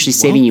even potentially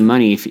saving you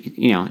money, if,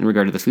 in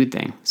regard to the food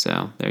thing.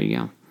 So there you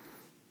go.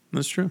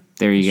 That's true.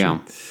 There you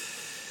go.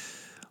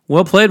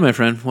 Well played, my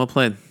friend. Well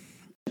played.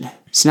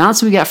 So now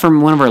that's what we got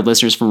from one of our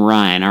listeners, from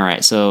Ryan. All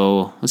right.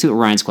 So let's see what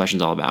Ryan's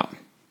question's all about.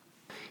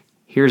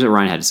 Here's what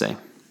Ryan had to say.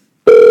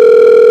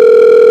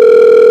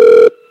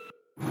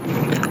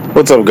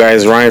 What's up,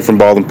 guys? Ryan from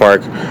Baldwin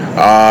Park.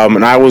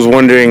 And I was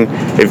wondering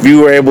if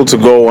you were able to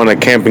go on a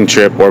camping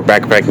trip or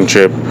backpacking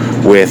trip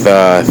with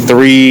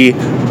 3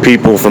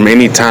 people from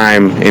any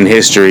time in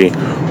history,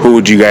 who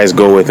would you guys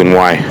go with and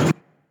why?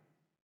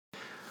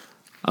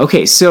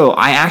 Okay, so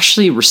I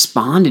actually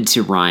responded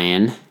to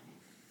Ryan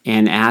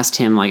and asked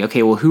him, like,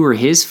 okay, well, who are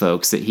his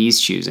folks that he's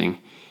choosing?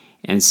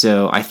 And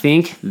so I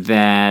think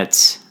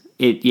that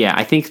we're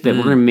going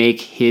to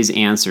make his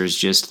answers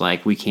just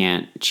like we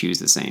can't choose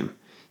the same.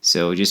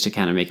 So just to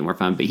kind of make it more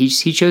fun. But he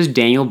chose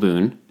Daniel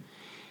Boone.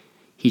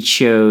 He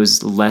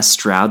chose Les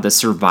Stroud, the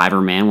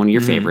Survivor Man, one of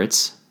your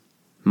favorites.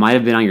 Might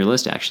have been on your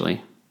list,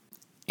 actually.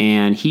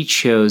 And he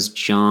chose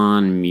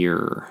John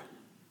Muir.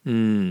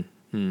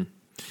 Mm-hmm.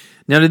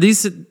 Now, did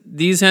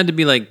these had to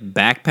be like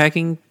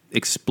backpacking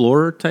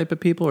explorer type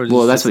of people? Or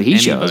well, that's what he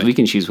chose. We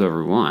can choose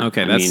whoever we want.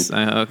 Okay,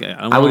 okay.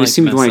 I would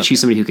assume you want to choose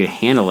somebody who could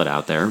handle it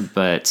out there,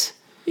 but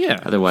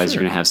otherwise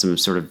you're going to have some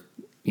sort of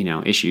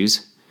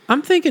issues.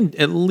 I'm thinking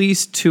at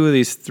least 2 of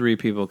these 3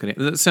 people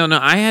could. So no,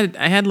 I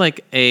had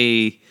like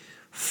a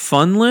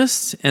fun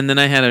list, and then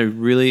I had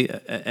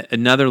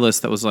another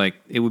list that was like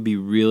it would be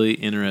really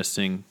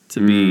interesting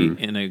to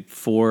be in a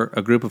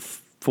group of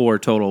 4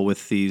 total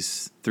with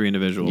these 3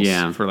 individuals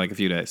for like a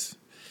few days.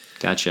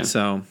 Gotcha.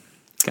 So,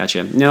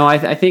 gotcha. No,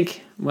 I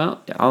think.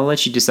 Well, I'll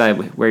let you decide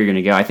where you're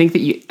going to go. I think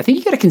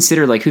you got to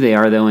consider like who they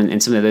are though,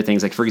 and some of the other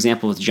things. Like for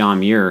example, with John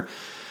Muir.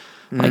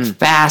 Like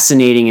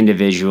fascinating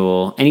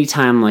individual.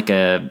 Anytime like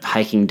a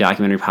hiking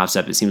documentary pops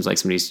up, it seems like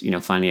somebody's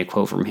finding a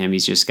quote from him.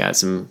 He's just got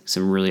some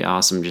really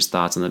awesome just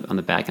thoughts on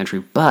the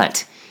backcountry.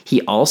 But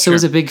he also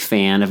is a big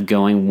fan of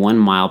going 1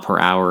 mile per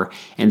hour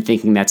and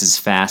thinking that's as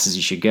fast as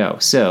you should go.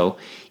 So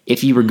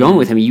if you were going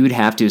with him, you would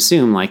have to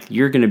assume like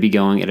you're going to be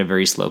going at a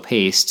very slow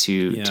pace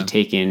to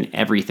take in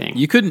everything.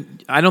 You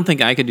couldn't. I don't think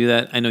I could do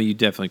that. I know you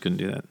definitely couldn't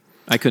do that.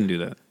 I couldn't do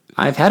that.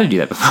 I've had to do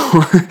that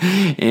before.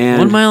 And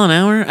 1 mile an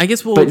hour, I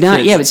guess. But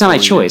it's not my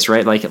choice,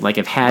 right? Like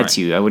I've had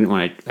to. I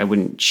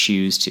wouldn't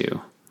choose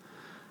to.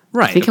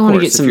 Right. I think I want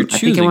to get some. I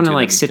think I want to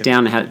like sit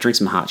down and drink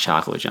some hot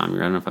chocolate with John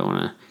Muir. I don't know if I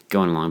want to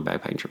go on a long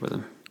backpacking trip with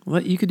him.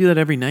 Well, you could do that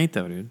every night,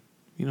 though, dude.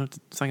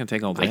 It's not gonna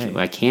take all day.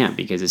 I can't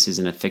because this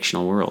isn't a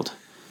fictional world.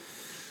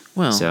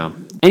 Well. So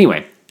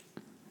anyway,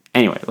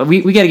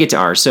 we got to get to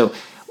ours. So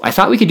I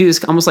thought we could do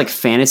this almost like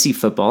fantasy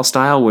football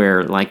style,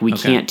 where like we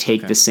can't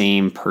take the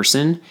same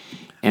person.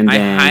 And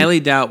then, I highly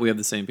doubt we have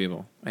the same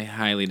people. I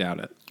highly doubt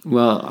it.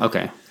 Well,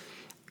 okay.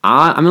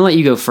 I'm going to let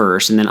you go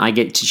first, and then I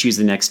get to choose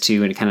the next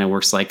 2, and it kind of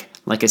works like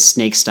a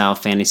snake-style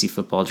fantasy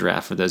football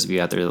draft for those of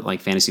you out there that like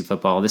fantasy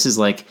football. This is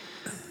like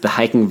the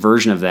hiking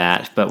version of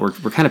that, but we're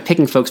kind of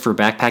picking folks for a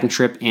backpacking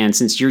trip, and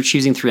since you're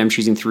choosing 3, I'm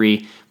choosing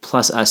 3,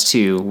 plus us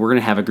 2, we're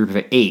going to have a group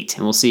of 8,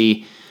 and we'll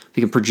see if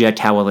we can project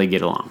how well they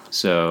get along.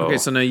 So okay,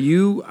 so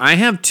now I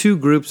have 2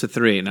 groups of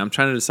 3, and I'm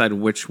trying to decide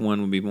which one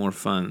would be more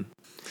fun.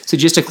 So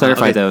just to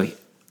clarify, though,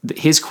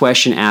 his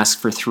question asked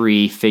for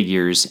 3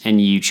 figures,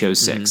 and you chose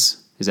 6.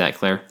 Is that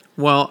clear?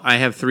 Well, I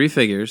have 3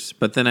 figures,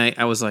 but then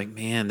I was like,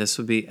 man, this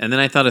would be... And then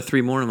I thought of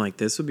 3 more, and I'm like,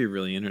 this would be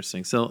really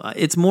interesting. So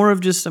it's more of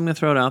just, I'm going to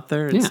throw it out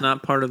there. It's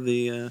not part of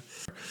the...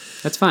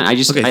 That's fine. I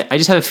just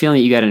have a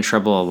feeling that you got in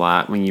trouble a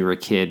lot when you were a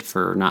kid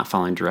for not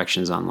following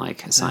directions on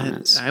like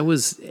assignments. I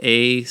was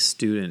a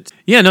student.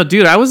 Yeah, no,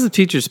 dude, I was the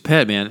teacher's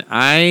pet, man.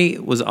 I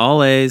was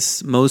all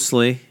A's,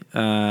 mostly.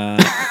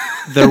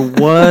 There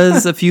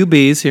was a few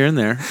B's here and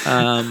there.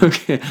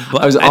 Okay.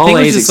 I was all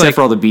A's except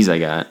for all the B's I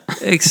got.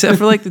 Except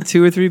for like the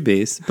 2 or 3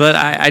 B's. But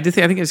I think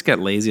I just got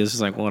lazy. I was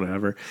just like,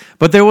 whatever.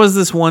 But there was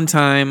this one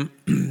time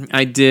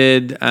I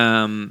did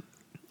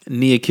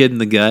knee a kid in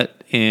the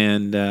gut,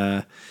 and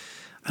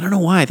I don't know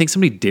why. I think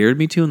somebody dared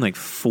me to in like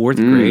 4th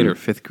grade or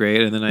 5th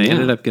grade, and then I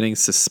ended up getting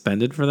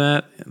suspended for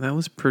that. And that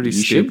was pretty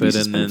stupid.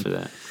 And then for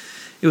that.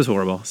 It was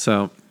horrible.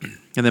 So,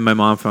 and then my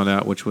mom found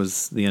out, which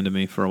was the end of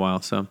me for a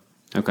while. So,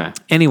 okay.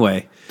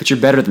 Anyway, but you're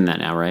better than that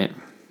now, right?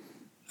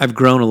 I've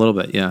grown a little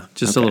bit. Yeah,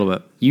 just a little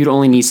bit. You'd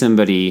only need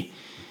somebody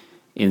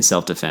in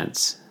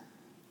self-defense.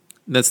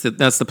 That's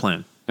the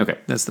plan. Okay,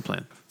 that's the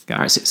plan. All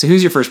right. So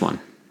who's your first one?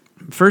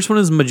 First one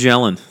is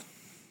Magellan.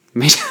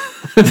 You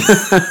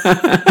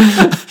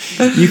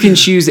can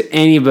choose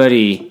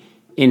anybody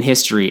in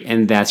history,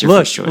 and that's your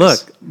first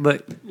choice.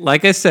 Look.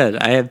 Like I said,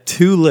 I have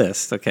 2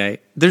 lists. Okay,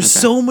 there's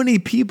so many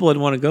people I'd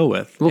want to go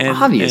with. Well,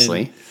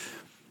 obviously,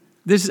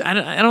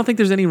 I don't think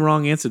there's any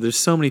wrong answer. There's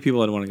so many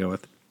people I'd want to go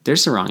with.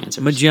 There's the wrong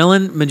answer.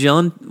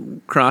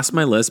 Magellan crossed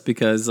my list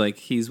because like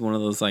he's one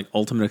of those like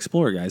ultimate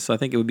explorer guys. So I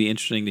think it would be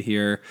interesting to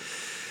hear,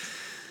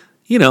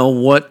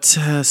 what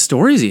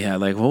stories he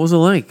had. Like, what was it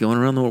like going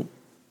around the,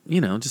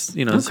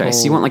 Okay,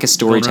 so you want like a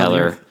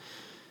storyteller.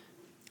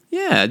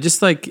 Yeah,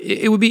 just like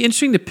it would be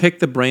interesting to pick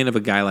the brain of a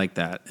guy like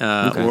that,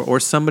 or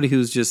somebody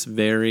who's just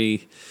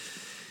very,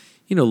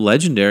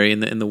 legendary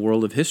in the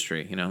world of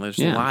history. There's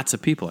lots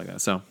of people like that.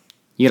 So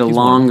you had a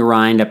long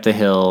grind up the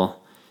hill.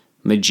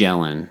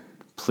 Magellan,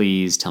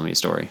 please tell me a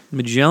story.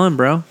 Magellan,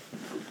 bro.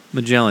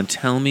 Magellan,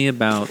 tell me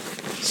about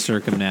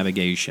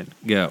circumnavigation.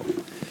 Go.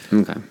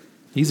 Okay.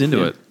 He's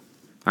into it.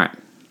 All right.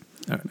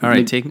 All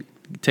right. Take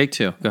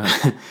 2. Go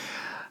ahead.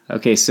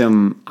 Okay,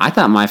 so I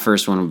thought my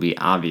first one would be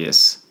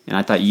obvious, and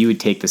I thought you would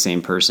take the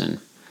same person.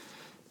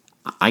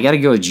 I got to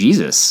go with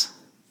Jesus.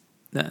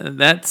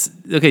 That's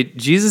okay.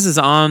 Jesus is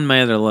on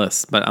my other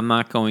list, but I'm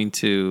not going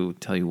to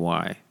tell you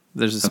why.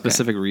 There's a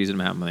specific reason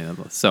I'm having my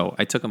other list, so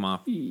I took him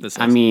off this list.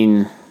 I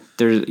mean,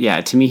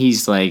 to me,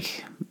 he's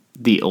like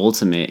the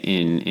ultimate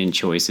in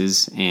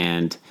choices,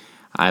 and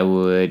I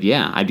would,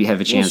 I'd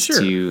have a chance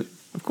to,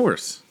 of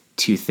course,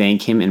 to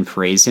thank him and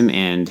praise him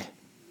and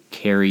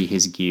carry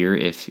his gear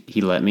if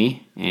he let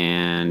me,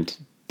 and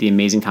the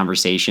amazing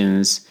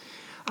conversations.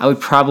 I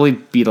would probably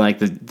be like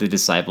the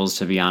disciples,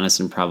 to be honest,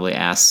 and probably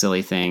ask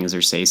silly things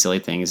or say silly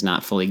things,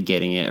 not fully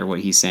getting it or what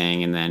he's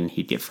saying, and then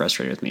he'd get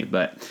frustrated with me.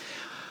 But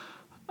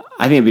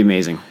I think it'd be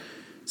amazing.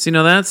 See,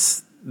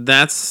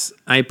 that's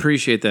I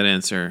appreciate that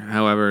answer.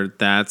 However,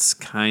 that's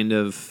kind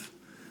of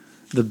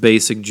the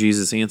basic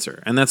Jesus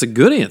answer, and that's a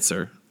good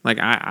answer. Like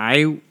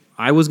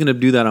I was going to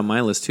do that on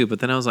my list too, but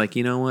then I was like,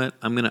 you know what?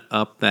 I'm going to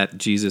up that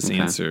Jesus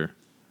answer,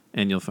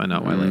 and you'll find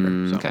out why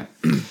later. So. Okay.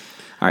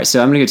 All right,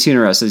 so I'm going to go 2 in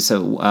a row.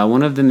 So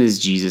one of them is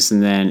Jesus,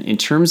 and then in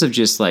terms of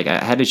just like,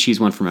 I had to choose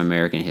one from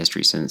American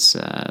history since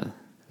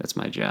that's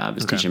my job,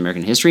 is teaching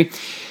American history.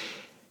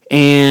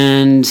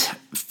 And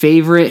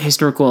favorite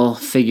historical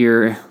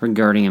figure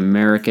regarding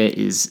America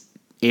is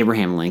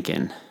Abraham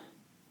Lincoln.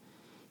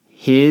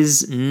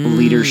 His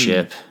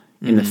leadership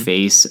in the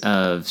face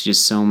of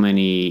just so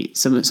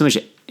much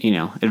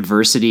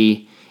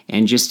adversity,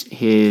 and just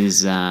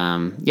his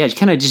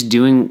kind of just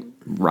doing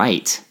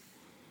right,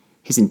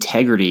 his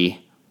integrity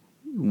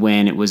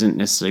when it wasn't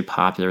necessarily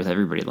popular with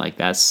everybody. Like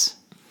that's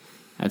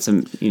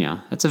a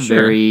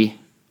very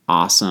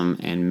awesome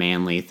and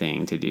manly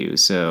thing to do.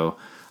 So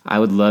I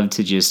would love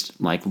to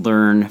just like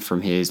learn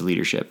from his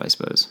leadership, I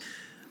suppose.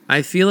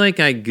 I feel like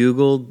I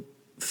Googled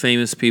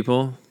famous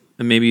people,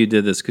 and maybe you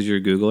did this because you're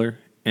a Googler,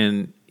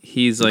 and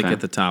he's like at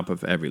the top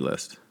of every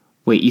list.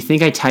 Wait, you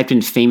think I typed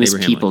in famous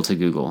people to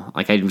Google?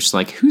 Like I'm just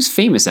like, who's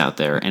famous out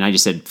there? And I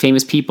just said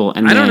famous people,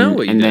 and I don't know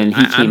what you did. Then he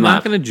came up. I'm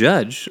not going to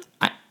judge.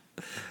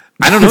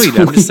 I don't know what you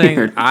did. I'm just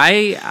saying.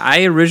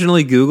 I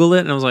originally Googled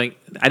it, and I was like,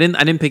 I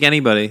didn't pick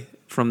anybody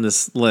from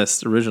this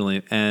list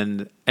originally,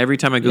 and every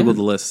time I Googled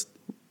the list,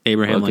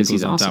 Abraham Lincoln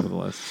was on top of the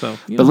list. So,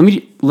 but let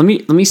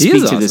me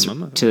speak to this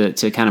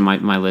to kind of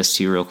my list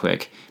too real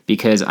quick,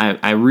 because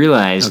I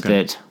realized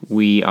that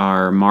we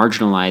are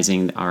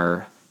marginalizing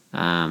our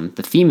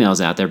the females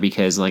out there,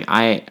 because like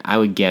I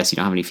would guess you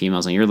don't have any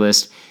females on your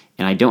list,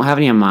 and I don't have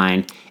any on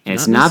mine, and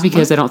it's not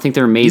because I don't think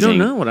they're amazing. You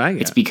don't know what I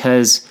got. It's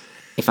because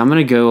if I'm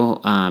gonna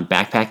go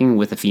backpacking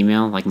with a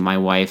female, like my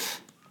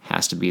wife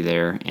has to be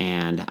there,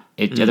 and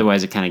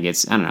otherwise it kind of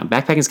gets, I don't know.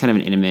 Backpacking is kind of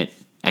an intimate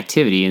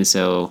activity, and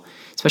so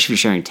especially if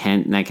you're sharing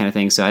tent and that kind of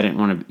thing. So I didn't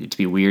want it to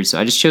be weird, so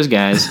I just chose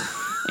guys.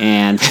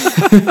 And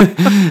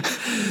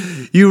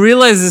you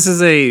realize this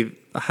is a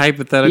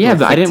hypothetical. Yeah,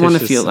 but I didn't want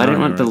the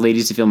scenario,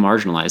 ladies to feel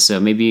marginalized. So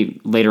maybe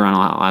later on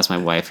I'll ask my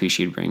wife who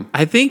she'd bring.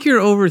 I think you're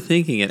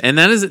overthinking it, and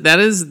that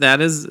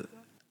is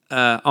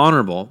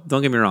honorable.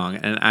 Don't get me wrong,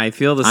 and I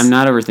feel this. I'm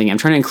not overthinking. I'm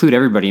trying to include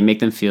everybody and make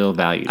them feel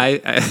valued.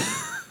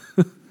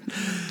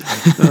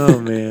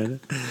 Oh man,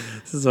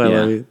 this is why I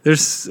love you.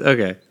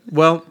 Okay.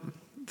 Well,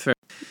 fair.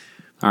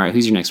 All right,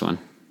 who's your next one?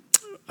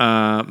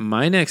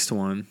 My next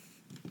one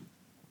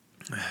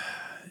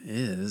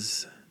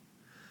is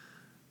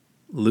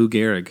Lou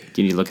Gehrig.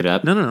 Do you need to look it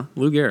up? No.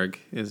 Lou Gehrig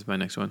is my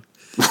next one.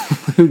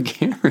 Lou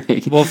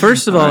Gehrig. Well,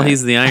 first of all,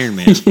 he's the Iron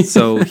Man,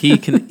 so he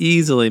can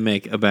easily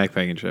make a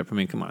backpacking trip. I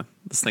mean, come on,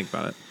 let's think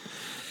about it.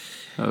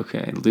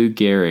 Okay, Lou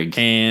Gehrig.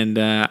 And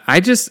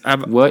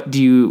what do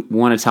you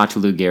want to talk to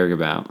Lou Gehrig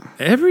about?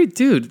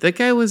 That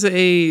guy was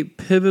a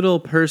pivotal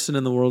person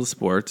in the world of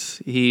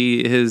sports.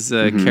 His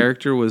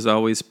character was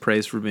always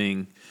praised for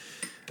being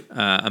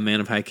a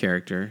man of high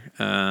character.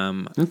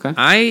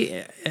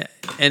 Okay.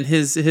 And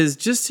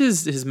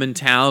his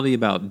mentality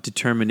about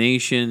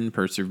determination,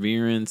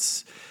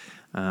 perseverance,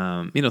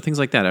 things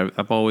like that.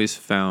 I've always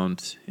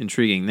found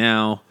intriguing.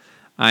 Now,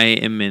 I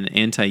am an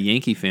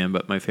anti-Yankee fan,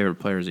 but my favorite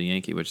player is a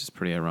Yankee, which is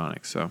pretty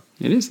ironic. So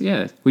it is,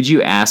 yeah. Would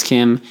you ask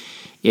him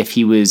if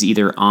he was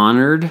either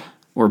honored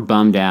or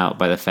bummed out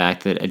by the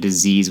fact that a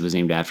disease was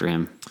named after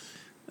him?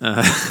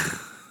 I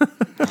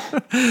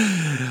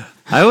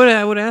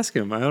would ask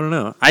him. I don't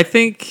know. I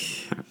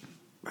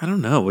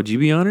don't know. Would you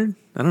be honored?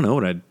 I don't know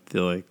what I'd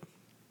feel like.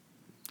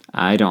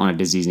 I don't want a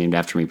disease named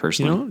after me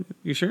personally.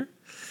 You sure?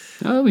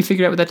 Oh, we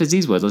figured out what that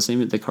disease was. Let's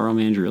name it the Carl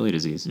Mangiarelli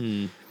disease.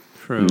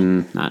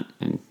 True. Not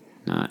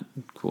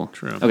cool.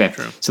 True. Okay.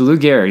 True. So Lou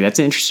Gehrig, that's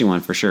an interesting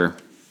one for sure.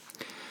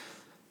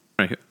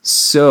 Right.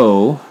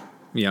 So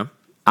yeah.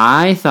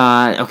 I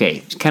thought, okay,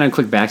 kind of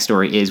quick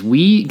backstory is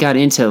we got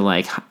into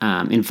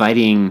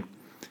inviting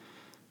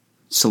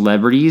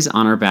celebrities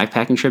on our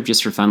backpacking trip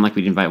just for fun. Like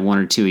we'd invite one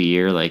or two a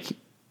year, like,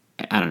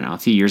 I don't know, a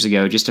few years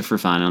ago, just for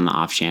fun on the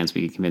off chance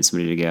we could convince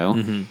somebody to go.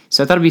 Mm-hmm.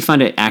 So I thought it'd be fun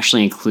to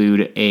actually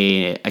include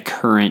a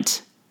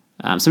current,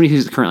 somebody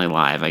who's currently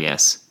live, I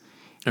guess.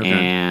 Okay.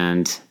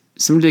 And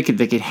somebody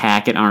that could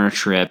hack it on our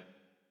trip.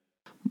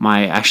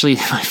 My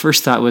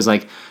first thought was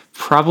like,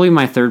 probably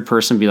my third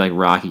person would be like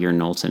Rocky or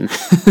Knowlton.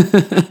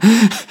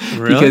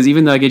 Really? Because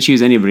even though I could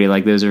choose anybody,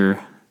 like those are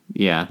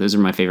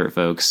my favorite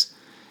folks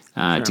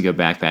to go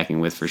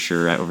backpacking with for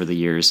sure over the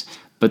years.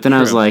 But then I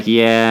was like,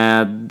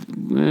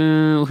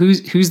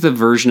 who's the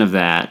version of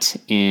that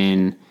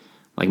in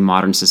like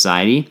modern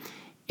society?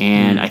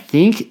 And I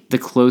think the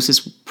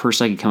closest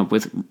person I could come up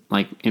with,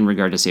 like in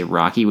regard to say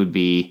Rocky, would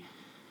be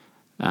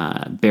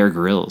Bear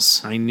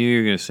Grylls. I knew you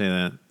were going to say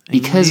that.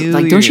 Because,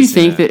 like, don't you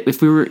think that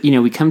if we were,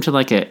 we come to,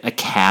 like, a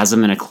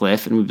chasm and a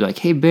cliff, and we'd be like,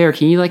 hey, Bear,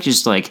 can you, like,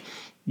 just, like,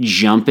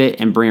 jump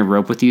it and bring a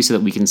rope with you so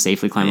that we can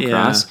safely climb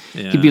across?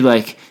 Yeah. He'd be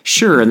like,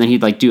 sure, and then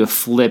he'd, like, do a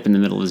flip in the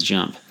middle of his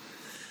jump.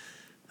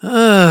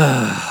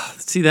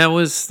 See,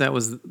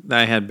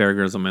 I had Bear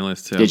Grylls on my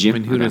list, too. Did you? I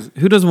mean,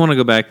 who doesn't want to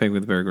go backpack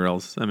with Bear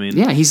Grylls? I mean...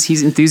 Yeah,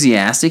 he's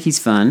enthusiastic, he's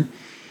fun.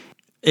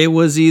 It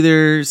was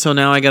either... So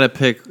now I got to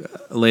pick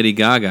Lady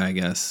Gaga, I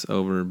guess,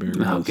 over Bear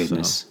Grylls. Oh,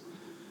 goodness. So.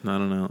 I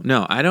don't know.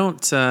 No, I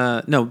don't.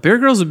 No, Bear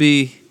Grylls would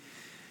be...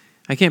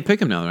 I can't pick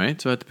him now,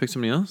 right? So I have to pick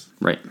somebody else?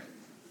 Right.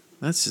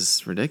 That's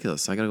just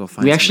ridiculous. I got to go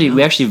find We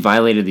actually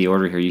violated the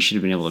order here. You should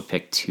have been able to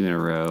pick two in a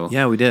row.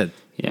 Yeah, we did.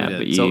 Yeah, we did.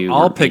 but you So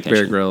I'll pick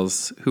Bear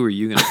Grylls. Who are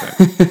you going to pick?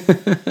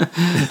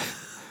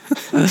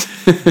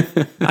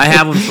 I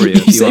have one for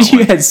you. You said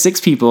you had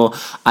 6 people.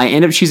 I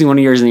end up choosing one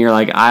of yours, and you're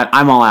like,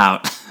 I'm all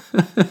out.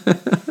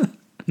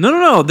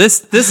 No.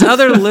 This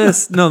other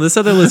list... No, this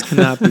other list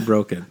cannot be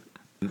broken.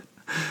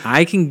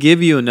 I can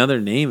give you another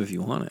name if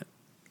you want it.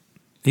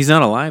 He's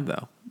not alive,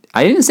 though.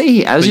 I didn't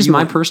say that was just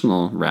my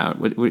personal route.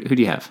 Who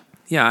do you have?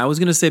 Yeah, I was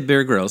going to say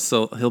Bear Grylls,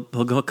 so he'll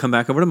come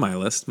back over to my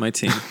list, my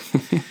team.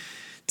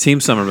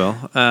 Team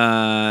Somerville.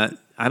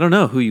 I don't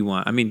know who you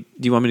want. I mean,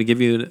 do you want me to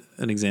give you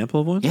an example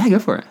of one? Yeah, go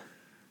for it.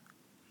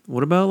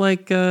 What about,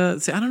 like, I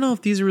don't know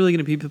if these are really going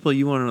to be people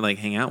you want to, like,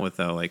 hang out with,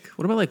 though. Like,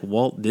 what about, like,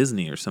 Walt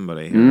Disney or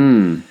somebody?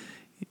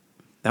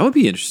 That would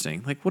be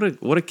interesting. Like, what a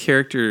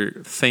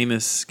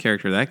famous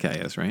character that guy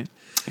is, right?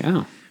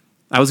 Yeah.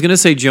 I was going to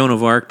say Joan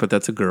of Arc, but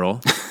that's a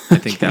girl. I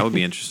think that would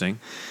be interesting.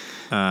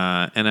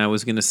 And I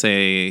was going to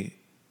say,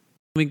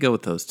 let me go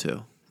with those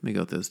two.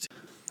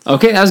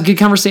 Okay, that was a good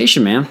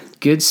conversation, man.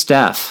 Good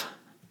stuff.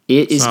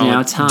 It is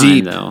now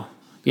time, though.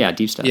 Yeah,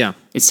 deep stuff. Yeah.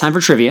 It's time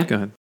for trivia. Go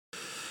ahead.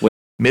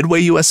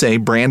 Midway USA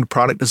brand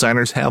product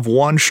designers have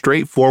one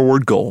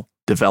straightforward goal: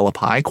 develop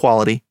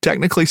high-quality,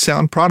 technically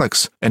sound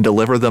products and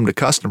deliver them to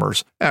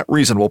customers at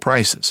reasonable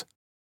prices.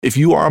 If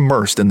you are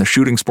immersed in the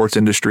shooting sports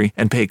industry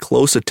and pay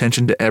close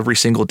attention to every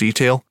single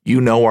detail,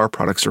 you know our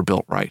products are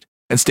built right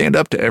and stand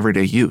up to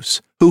everyday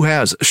use. Who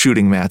has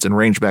shooting mats and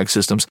range bag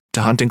systems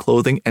to hunting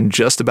clothing and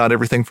just about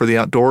everything for the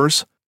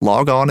outdoors?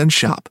 Log on and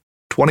shop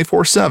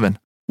 24/7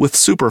 with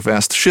super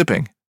fast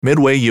shipping.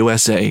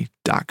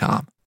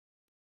 MidwayUSA.com.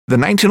 The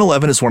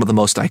 1911 is one of the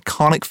most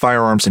iconic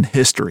firearms in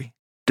history.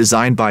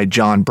 Designed by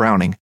John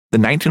Browning, The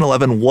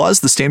 1911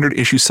 was the standard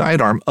issue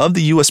sidearm of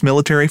the U.S.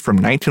 military from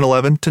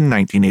 1911 to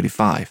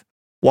 1985.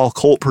 While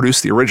Colt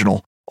produced the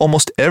original,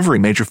 almost every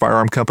major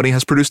firearm company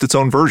has produced its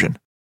own version.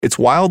 It's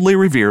wildly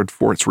revered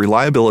for its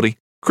reliability,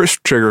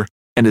 crisp trigger,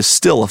 and is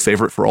still a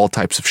favorite for all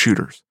types of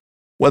shooters.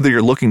 Whether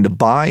you're looking to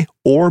buy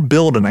or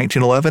build a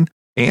 1911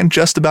 and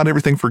just about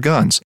everything for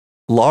guns,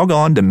 log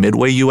on to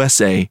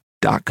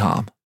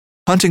MidwayUSA.com.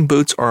 Hunting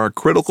boots are a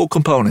critical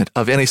component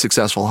of any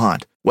successful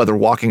hunt. Whether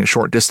walking a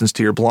short distance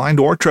to your blind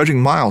or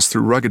trudging miles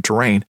through rugged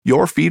terrain,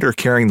 your feet are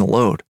carrying the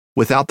load.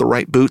 Without the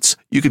right boots,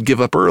 you could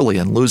give up early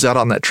and lose out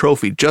on that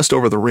trophy just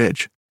over the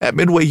ridge. At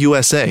Midway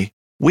USA,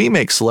 we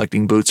make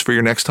selecting boots for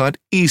your next hunt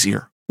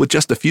easier. With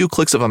just a few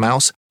clicks of a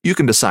mouse, you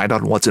can decide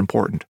on what's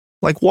important,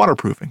 like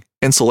waterproofing,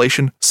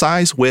 insulation,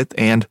 size, width,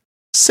 and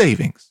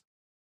savings.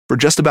 For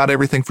just about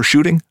everything for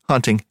shooting,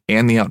 hunting,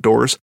 and the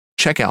outdoors,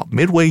 check out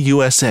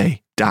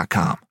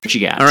MidwayUSA.com. What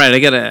you got? All right,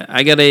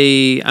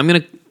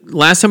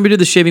 last time we did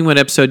the Shaving Wet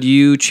episode,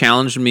 you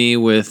challenged me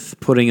with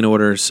putting in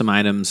order some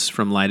items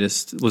from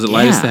lightest. Was it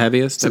lightest to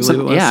heaviest? I believe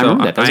it was. Yeah, I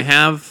remember that. I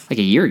have like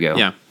a year ago.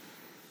 Yeah,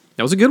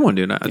 that was a good one,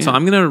 dude. So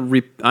I'm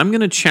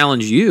gonna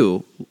challenge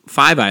you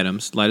 5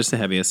 items, lightest to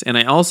heaviest, and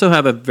I also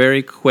have a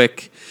very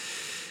quick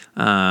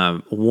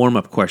warm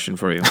up question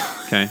for you.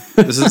 Okay,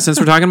 this is since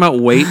we're talking about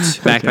weight,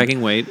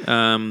 backpacking weight.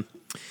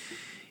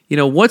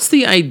 What's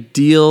the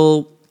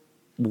ideal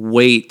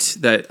weight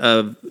that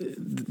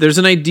there's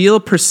an ideal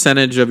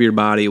percentage of your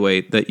body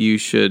weight that you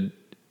should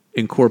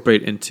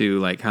incorporate into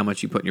like how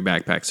much you put in your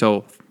backpack.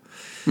 So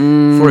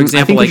for example,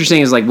 I think what you're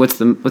saying is like what's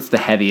the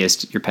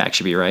heaviest your pack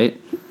should be,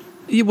 right?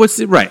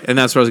 Right, and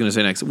that's what I was going to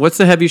say next. What's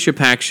the heaviest your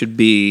pack should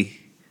be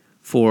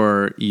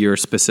for your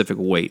specific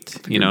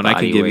weight? And I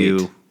can give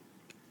you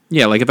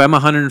like if I'm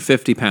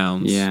 150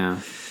 pounds. Yeah.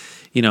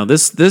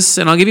 This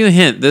and I'll give you a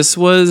hint. This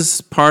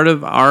was part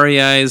of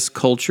REI's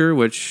culture,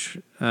 which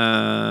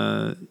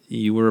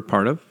you were a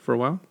part of for a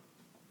while.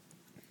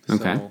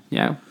 Okay. So,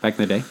 yeah, back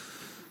in the day.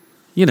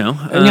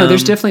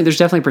 There's there's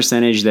definitely a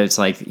percentage that's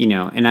like,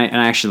 and I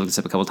actually looked this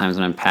up a couple times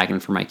when I'm packing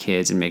for my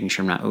kids and making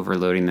sure I'm not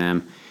overloading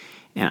them.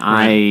 And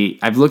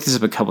I've looked this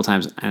up a couple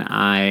times and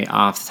I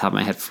off the top of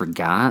my head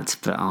forgot,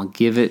 but I'll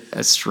give it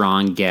a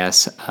strong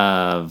guess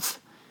of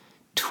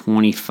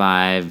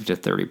 25 to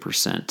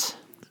 30%.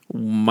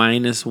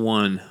 Minus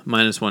one.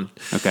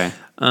 Okay.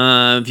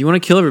 If you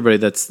want to kill everybody,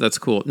 that's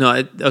cool.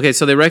 No, okay.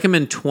 So they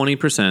recommend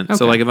 20%. Okay.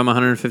 So like if I'm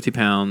 150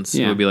 pounds,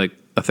 it would be like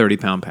a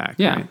 30-pound pack.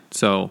 Yeah. Right?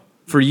 So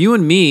for you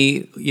and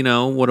me,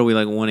 what are we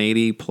like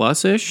 180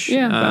 plus ish?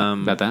 Yeah,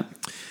 about that.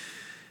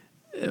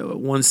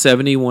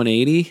 170,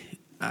 180,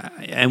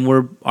 and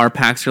our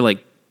packs are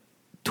like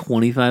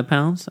 25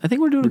 pounds. I think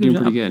we're doing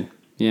pretty good.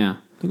 Yeah.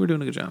 I think we're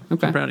doing a good job.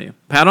 Okay. I'm proud of you.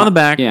 Pat on the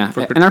back. Yeah.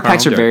 And our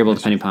packs are variable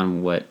depending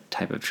upon what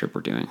type of trip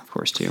we're doing, of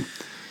course, too.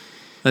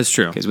 That's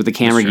true. Because with the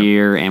camera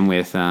gear and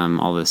with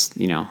all this,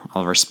 all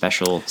of our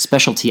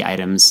specialty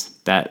items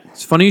that...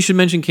 It's funny you should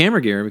mention camera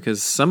gear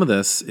because some of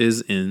this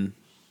is in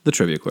the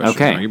trivia question.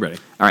 Okay. Are you ready?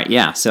 All right,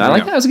 yeah. So I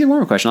like that. That was a good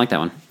warm-up question. I like that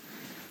one.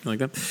 You like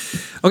that?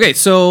 Okay,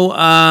 so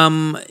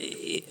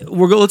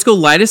let's go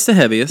lightest to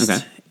heaviest.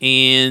 Okay.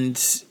 And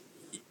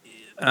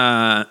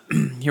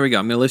here we go.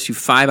 I'm going to list you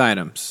 5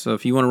 items. So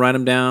if you want to write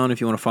them down, if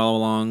you want to follow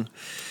along.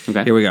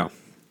 Okay. Here we go.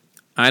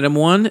 Item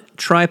 1,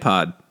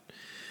 tripod.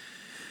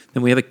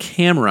 Then we have a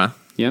camera.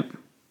 Yep.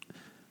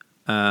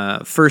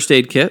 First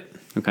aid kit.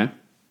 Okay.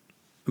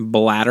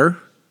 Bladder,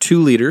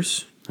 2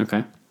 liters.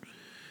 Okay.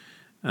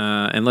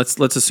 And let's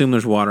assume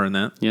there's water in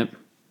that. Yep.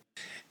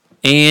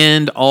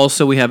 And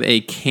also we have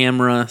a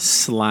camera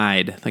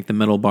slide, like the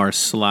metal bar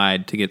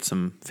slide to get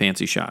some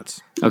fancy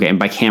shots. Okay, and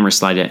by camera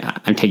slide,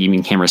 I'm taking you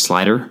mean camera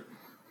slider?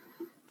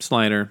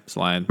 Slide. All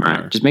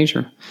right, just make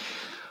sure.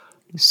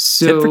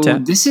 So Tit for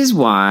tat. This is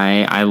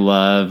why I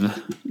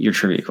love your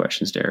trivia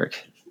questions,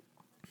 Derek.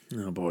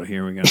 Oh boy,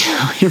 here we go.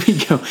 Here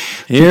we go.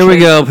 Here we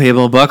go,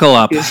 people. Buckle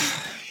up.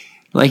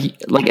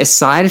 Like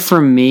aside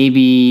from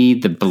maybe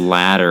the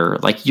bladder,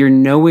 like you're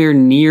nowhere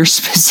near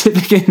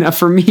specific enough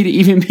for me to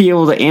even be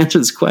able to answer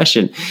this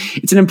question.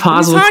 It's an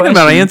impossible What are you talking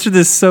question.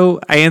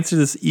 about? I answer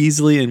this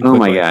easily and quickly. Oh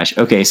my gosh.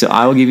 Okay, so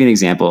I will give you an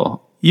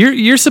example.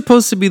 You're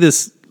supposed to be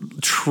this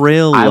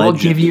trail I will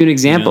legend, give you an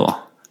example.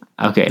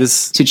 Okay.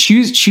 So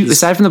choose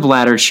aside from the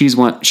bladder, choose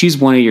one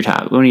of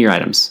your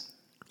items.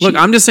 Look,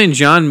 I'm just saying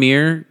John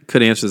Muir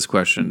could answer this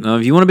question. Now,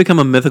 if you want to become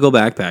a mythical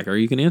backpacker,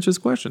 you can answer this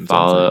question.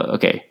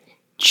 Okay.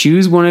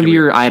 Choose one of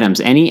your items.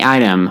 Any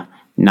item,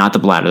 not the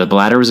bladder. The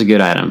bladder was a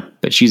good item,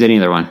 but choose any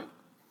other one.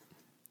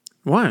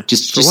 Why?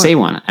 Just say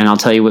one, and I'll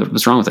tell you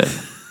what's wrong with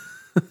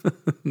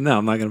it. No,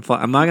 I'm not gonna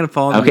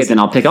follow. Okay, then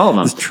I'll pick all of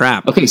them. This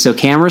trap. Okay, so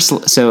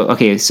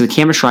the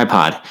camera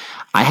tripod.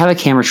 I have a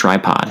camera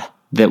tripod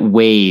that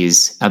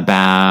weighs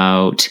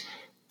about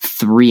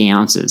 3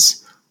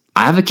 ounces.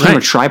 I have a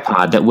camera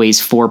tripod that weighs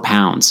 4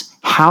 pounds.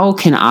 How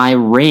can I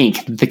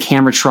rank the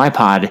camera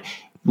tripod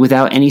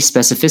without any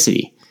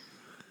specificity?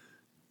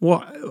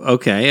 Well,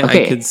 okay.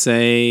 I could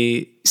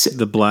say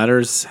the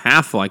bladder's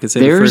half full. I could say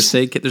the first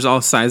aid kit. There's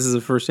all sizes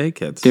of first aid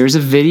kits. There's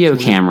a video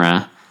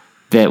camera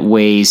that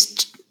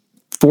weighs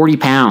 40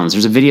 pounds.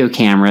 There's a video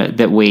camera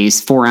that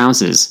weighs 4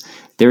 ounces.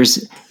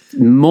 There's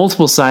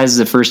multiple sizes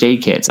of first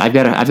aid kits. I've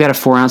got a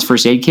 4 ounce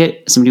first aid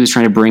kit. Somebody was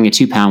trying to bring a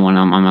 2 pound one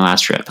on my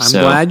last trip. I'm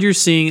glad you're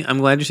seeing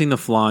the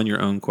flaw in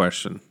your own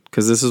question.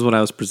 Because this is what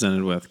I was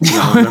presented with.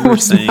 I remember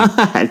saying,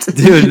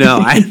 dude, no,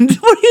 what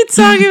are you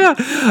talking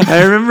about?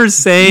 I remember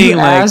saying,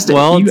 it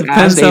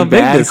depends how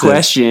big this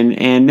question,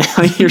 and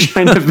now you're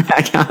trying to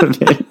back out of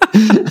it.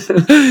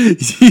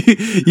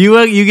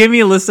 you gave me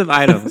a list of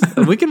items.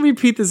 We can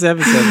repeat this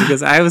episode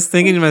because I was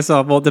thinking to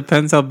myself, well, it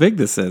depends how big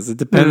this is. It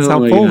depends how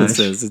full this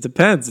is. It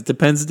depends. It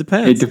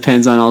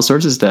depends on all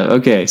sorts of stuff.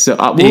 Okay, so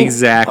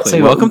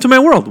exactly. Welcome to my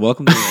world.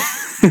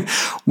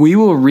 We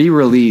will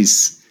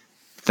re-release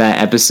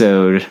that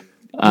episode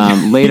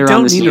later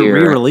on this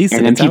year,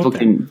 and then people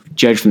can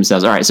judge for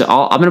themselves. All right, so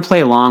I'm going to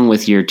play along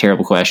with your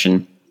terrible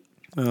question.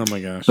 Oh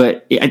my gosh!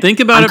 But think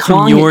about it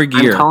from your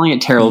gear. I'm calling it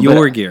terrible.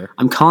 Gear.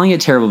 I'm calling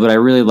it terrible, but I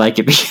really like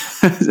it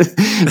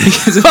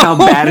because of how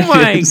bad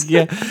it is.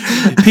 Yeah.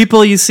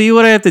 People, you see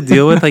what I have to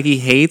deal with? Like, he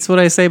hates what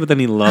I say, but then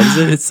he loves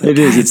it. It's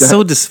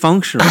so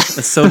dysfunctional.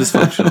 It's so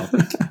dysfunctional.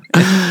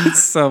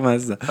 It's so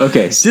messed up.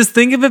 Okay, just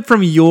think of it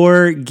from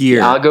your gear.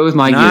 Yeah, I'll go with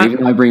my gear,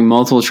 even though I bring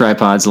multiple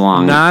tripods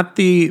along. Not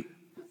the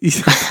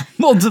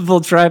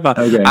multiple tripod.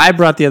 Okay. I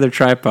brought the other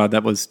tripod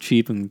that was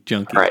cheap and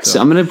junky. All right,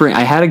 so I'm going to bring. I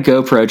had a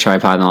GoPro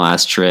tripod on the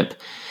last trip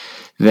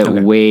that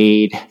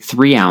weighed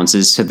 3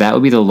 ounces, so that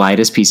would be the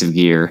lightest piece of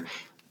gear.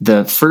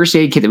 The first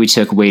aid kit that we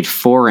took weighed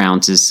 4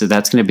 ounces, so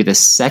that's going to be the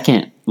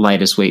second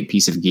lightest weight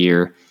piece of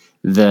gear.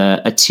 A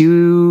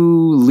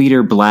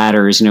 2-liter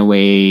bladder is going to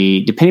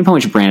weigh, depending upon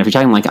which brand. If you're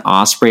talking like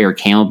Osprey or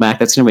Camelback,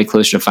 that's going to weigh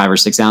closer to 5 or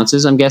 6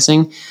 ounces, I'm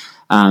guessing.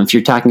 If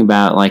you're talking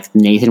about like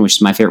Nathan, which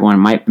is my favorite one,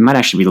 it might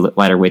actually be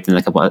lighter weight than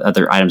a couple of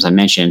other items I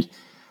mentioned.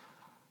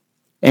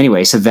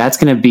 Anyway, so that's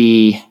going to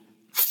be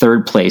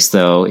third place,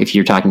 though, if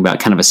you're talking about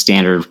kind of a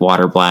standard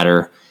water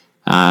bladder.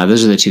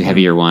 Those are the 2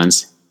 heavier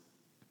ones.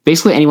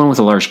 Basically, anyone with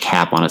a large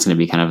cap on it's going to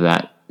be kind of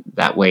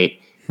that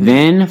weight.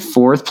 Then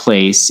fourth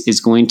place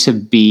is going to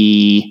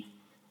be,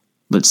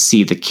 let's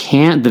see,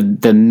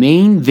 the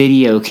main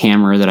video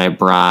camera that I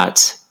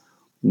brought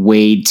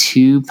weighed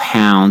 2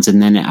 pounds, and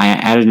then I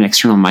added an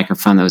external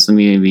microphone that was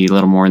maybe a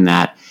little more than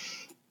that.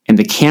 And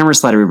the camera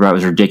slider we brought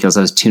was ridiculous.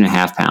 That was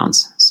 2.5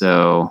 pounds.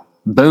 So,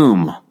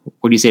 boom.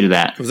 What do you say to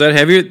that? Was that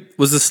heavier?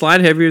 Was the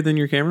slide heavier than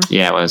your camera?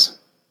 Yeah, it was.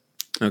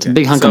 Okay. It's a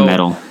big hunk of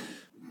metal.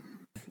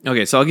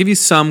 Okay, so I'll give you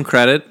some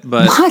credit,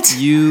 but what?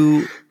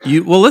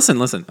 Well,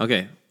 listen.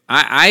 Okay,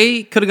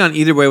 I could have gone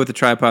either way with the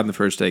tripod and the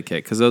first aid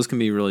kit because those can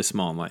be really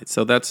small and light.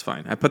 So that's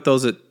fine. I put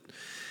those at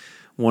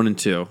 1 and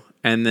 2.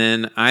 And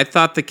then I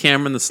thought the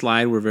camera and the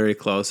slide were very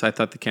close. I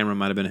thought the camera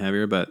might have been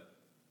heavier, but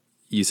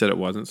you said it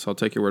wasn't, so I'll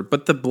take your word.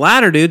 But the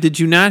bladder, dude, did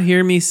you not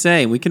hear me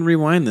say? We can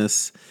rewind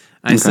this.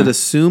 I said,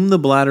 assume the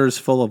bladder is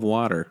full of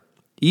water.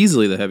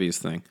 Easily the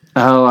heaviest thing.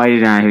 Oh, I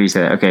did not hear you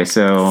say that. Okay,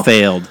 so...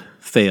 Failed.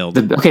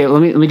 Okay,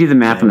 let me do the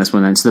math on this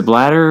one then. So the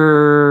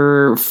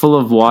bladder full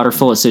of water,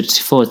 full of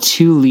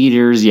 2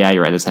 liters. Yeah,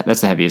 you're right.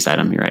 That's the heaviest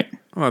item. You're right.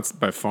 Well, that's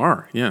by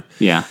far. Yeah.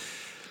 Yeah.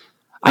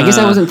 I guess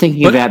I wasn't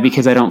thinking of that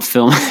because I don't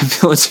fill a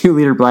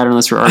 2-liter bladder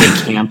unless we're already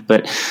at camp.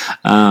 But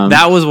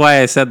that was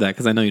why I said that,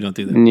 because I know you don't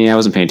do that. Yeah, I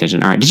wasn't paying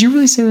attention. All right. Did you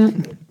really say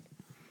that?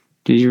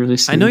 Did you really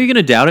say I know you're going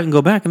to doubt it and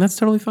go back, and that's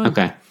totally fine.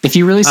 Okay. If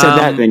you really said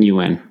that, then you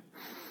win.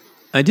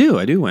 I do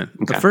win.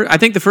 Okay. I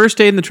think the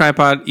first aid and the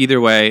tripod, either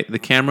way. The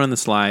camera and the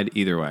slide,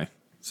 either way.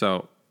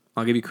 So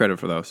I'll give you credit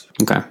for those.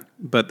 Okay.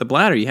 But the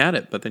bladder, you had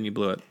it, but then you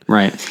blew it.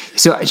 Right.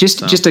 So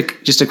just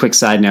a quick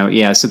side note.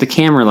 Yeah. So the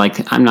camera,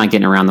 like, I'm not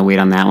getting around the weight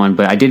on that one,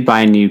 but I did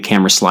buy a new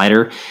camera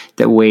slider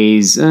that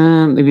weighs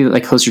maybe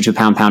like closer to a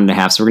pound and a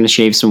half. So we're going to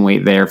shave some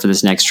weight there for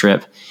this next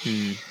trip.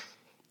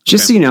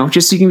 Just so you know,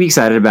 just so you can be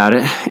excited about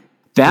it.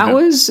 That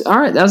was all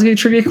right. That was a good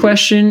trivia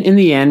question in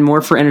the end,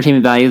 more for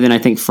entertainment value than I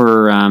think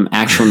for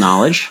actual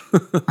knowledge.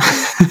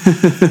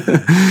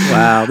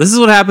 Wow. This is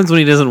what happens when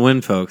he doesn't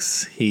win,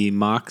 folks. He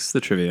mocks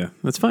the trivia.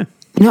 That's fine.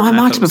 No, I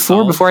mocked it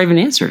before I even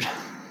answered.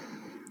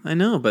 I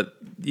know, but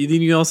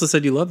you also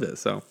said you loved it.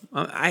 So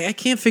I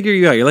can't figure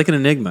you out. You're like an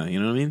enigma. You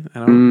know what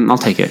I mean? I'll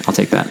take it. I'll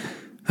take that.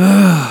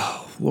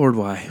 Lord,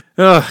 why?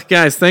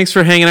 Guys, thanks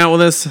for hanging out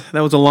with us.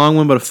 That was a long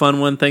one, but a fun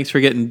one. Thanks for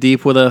getting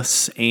deep with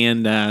us,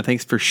 and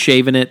thanks for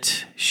shaving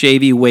it,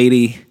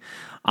 weighty,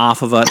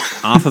 off of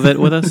it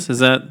with us.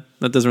 That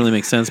doesn't really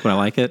make sense, but I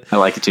like it. I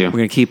like it too. We're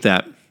gonna keep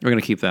that.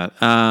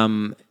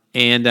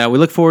 And we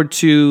look forward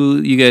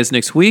to you guys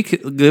next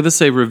week. Give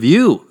us a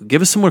review.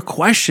 Give us some more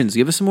questions.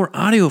 Give us some more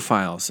audio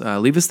files.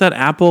 Leave us that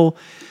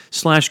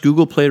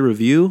Apple/Google Play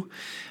review.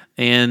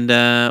 And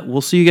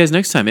we'll see you guys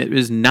next time. It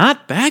is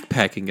not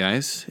backpacking,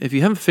 guys, if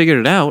you haven't figured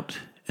it out,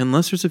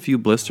 unless there's a few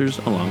blisters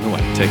along the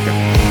way. Take care.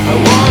 I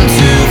want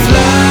to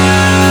fly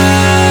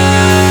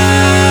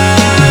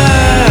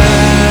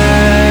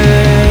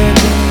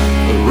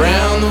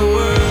around the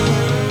world.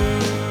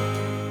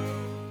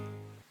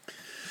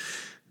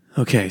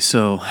 Okay,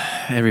 so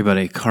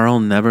everybody, Carl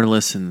never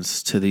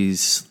listens to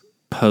these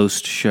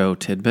post-show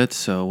tidbits,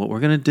 so what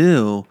we're going to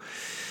do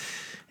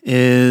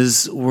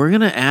is we're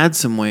going to add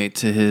some weight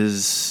to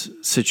his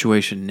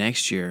situation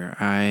next year.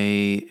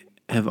 I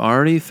have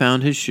already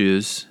found his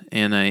shoes,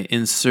 and I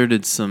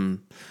inserted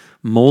some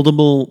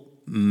moldable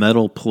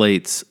metal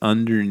plates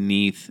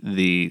underneath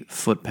the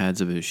foot pads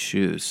of his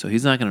shoes. So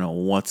he's not going to know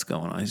what's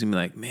going on. He's going to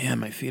be like, man,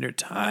 my feet are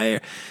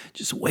tired.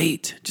 Just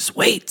wait.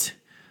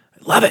 I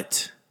love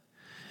it.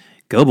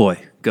 Go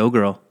boy, go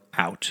girl,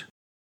 out.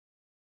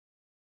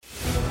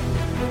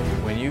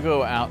 When you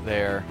go out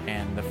there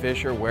and the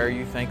fish are where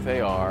you think they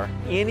are,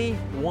 any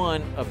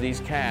one of these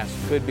casts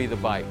could be the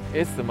bite.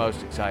 It's the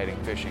most exciting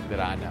fishing that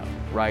I know,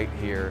 right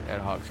here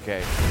at Hawks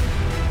Cave.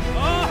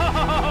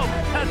 Oh,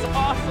 that's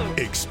awesome!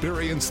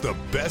 Experience the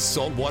best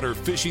saltwater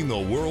fishing the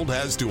world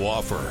has to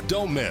offer.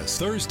 Don't miss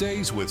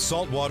Thursdays with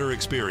Saltwater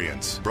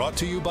Experience, brought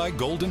to you by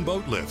Golden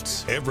Boat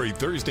Lifts, every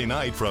Thursday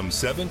night from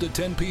 7 to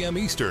 10 p.m.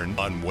 Eastern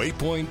on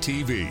Waypoint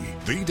TV,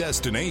 the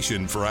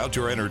destination for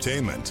outdoor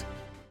entertainment.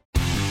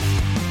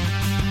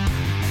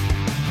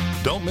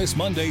 Don't miss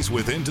Mondays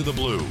with Into the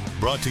Blue,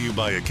 brought to you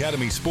by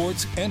Academy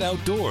Sports and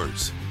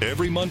Outdoors.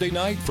 Every Monday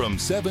night from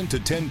 7 to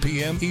 10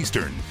 p.m.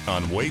 Eastern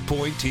on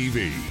Waypoint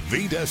TV,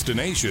 the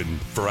destination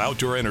for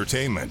outdoor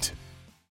entertainment.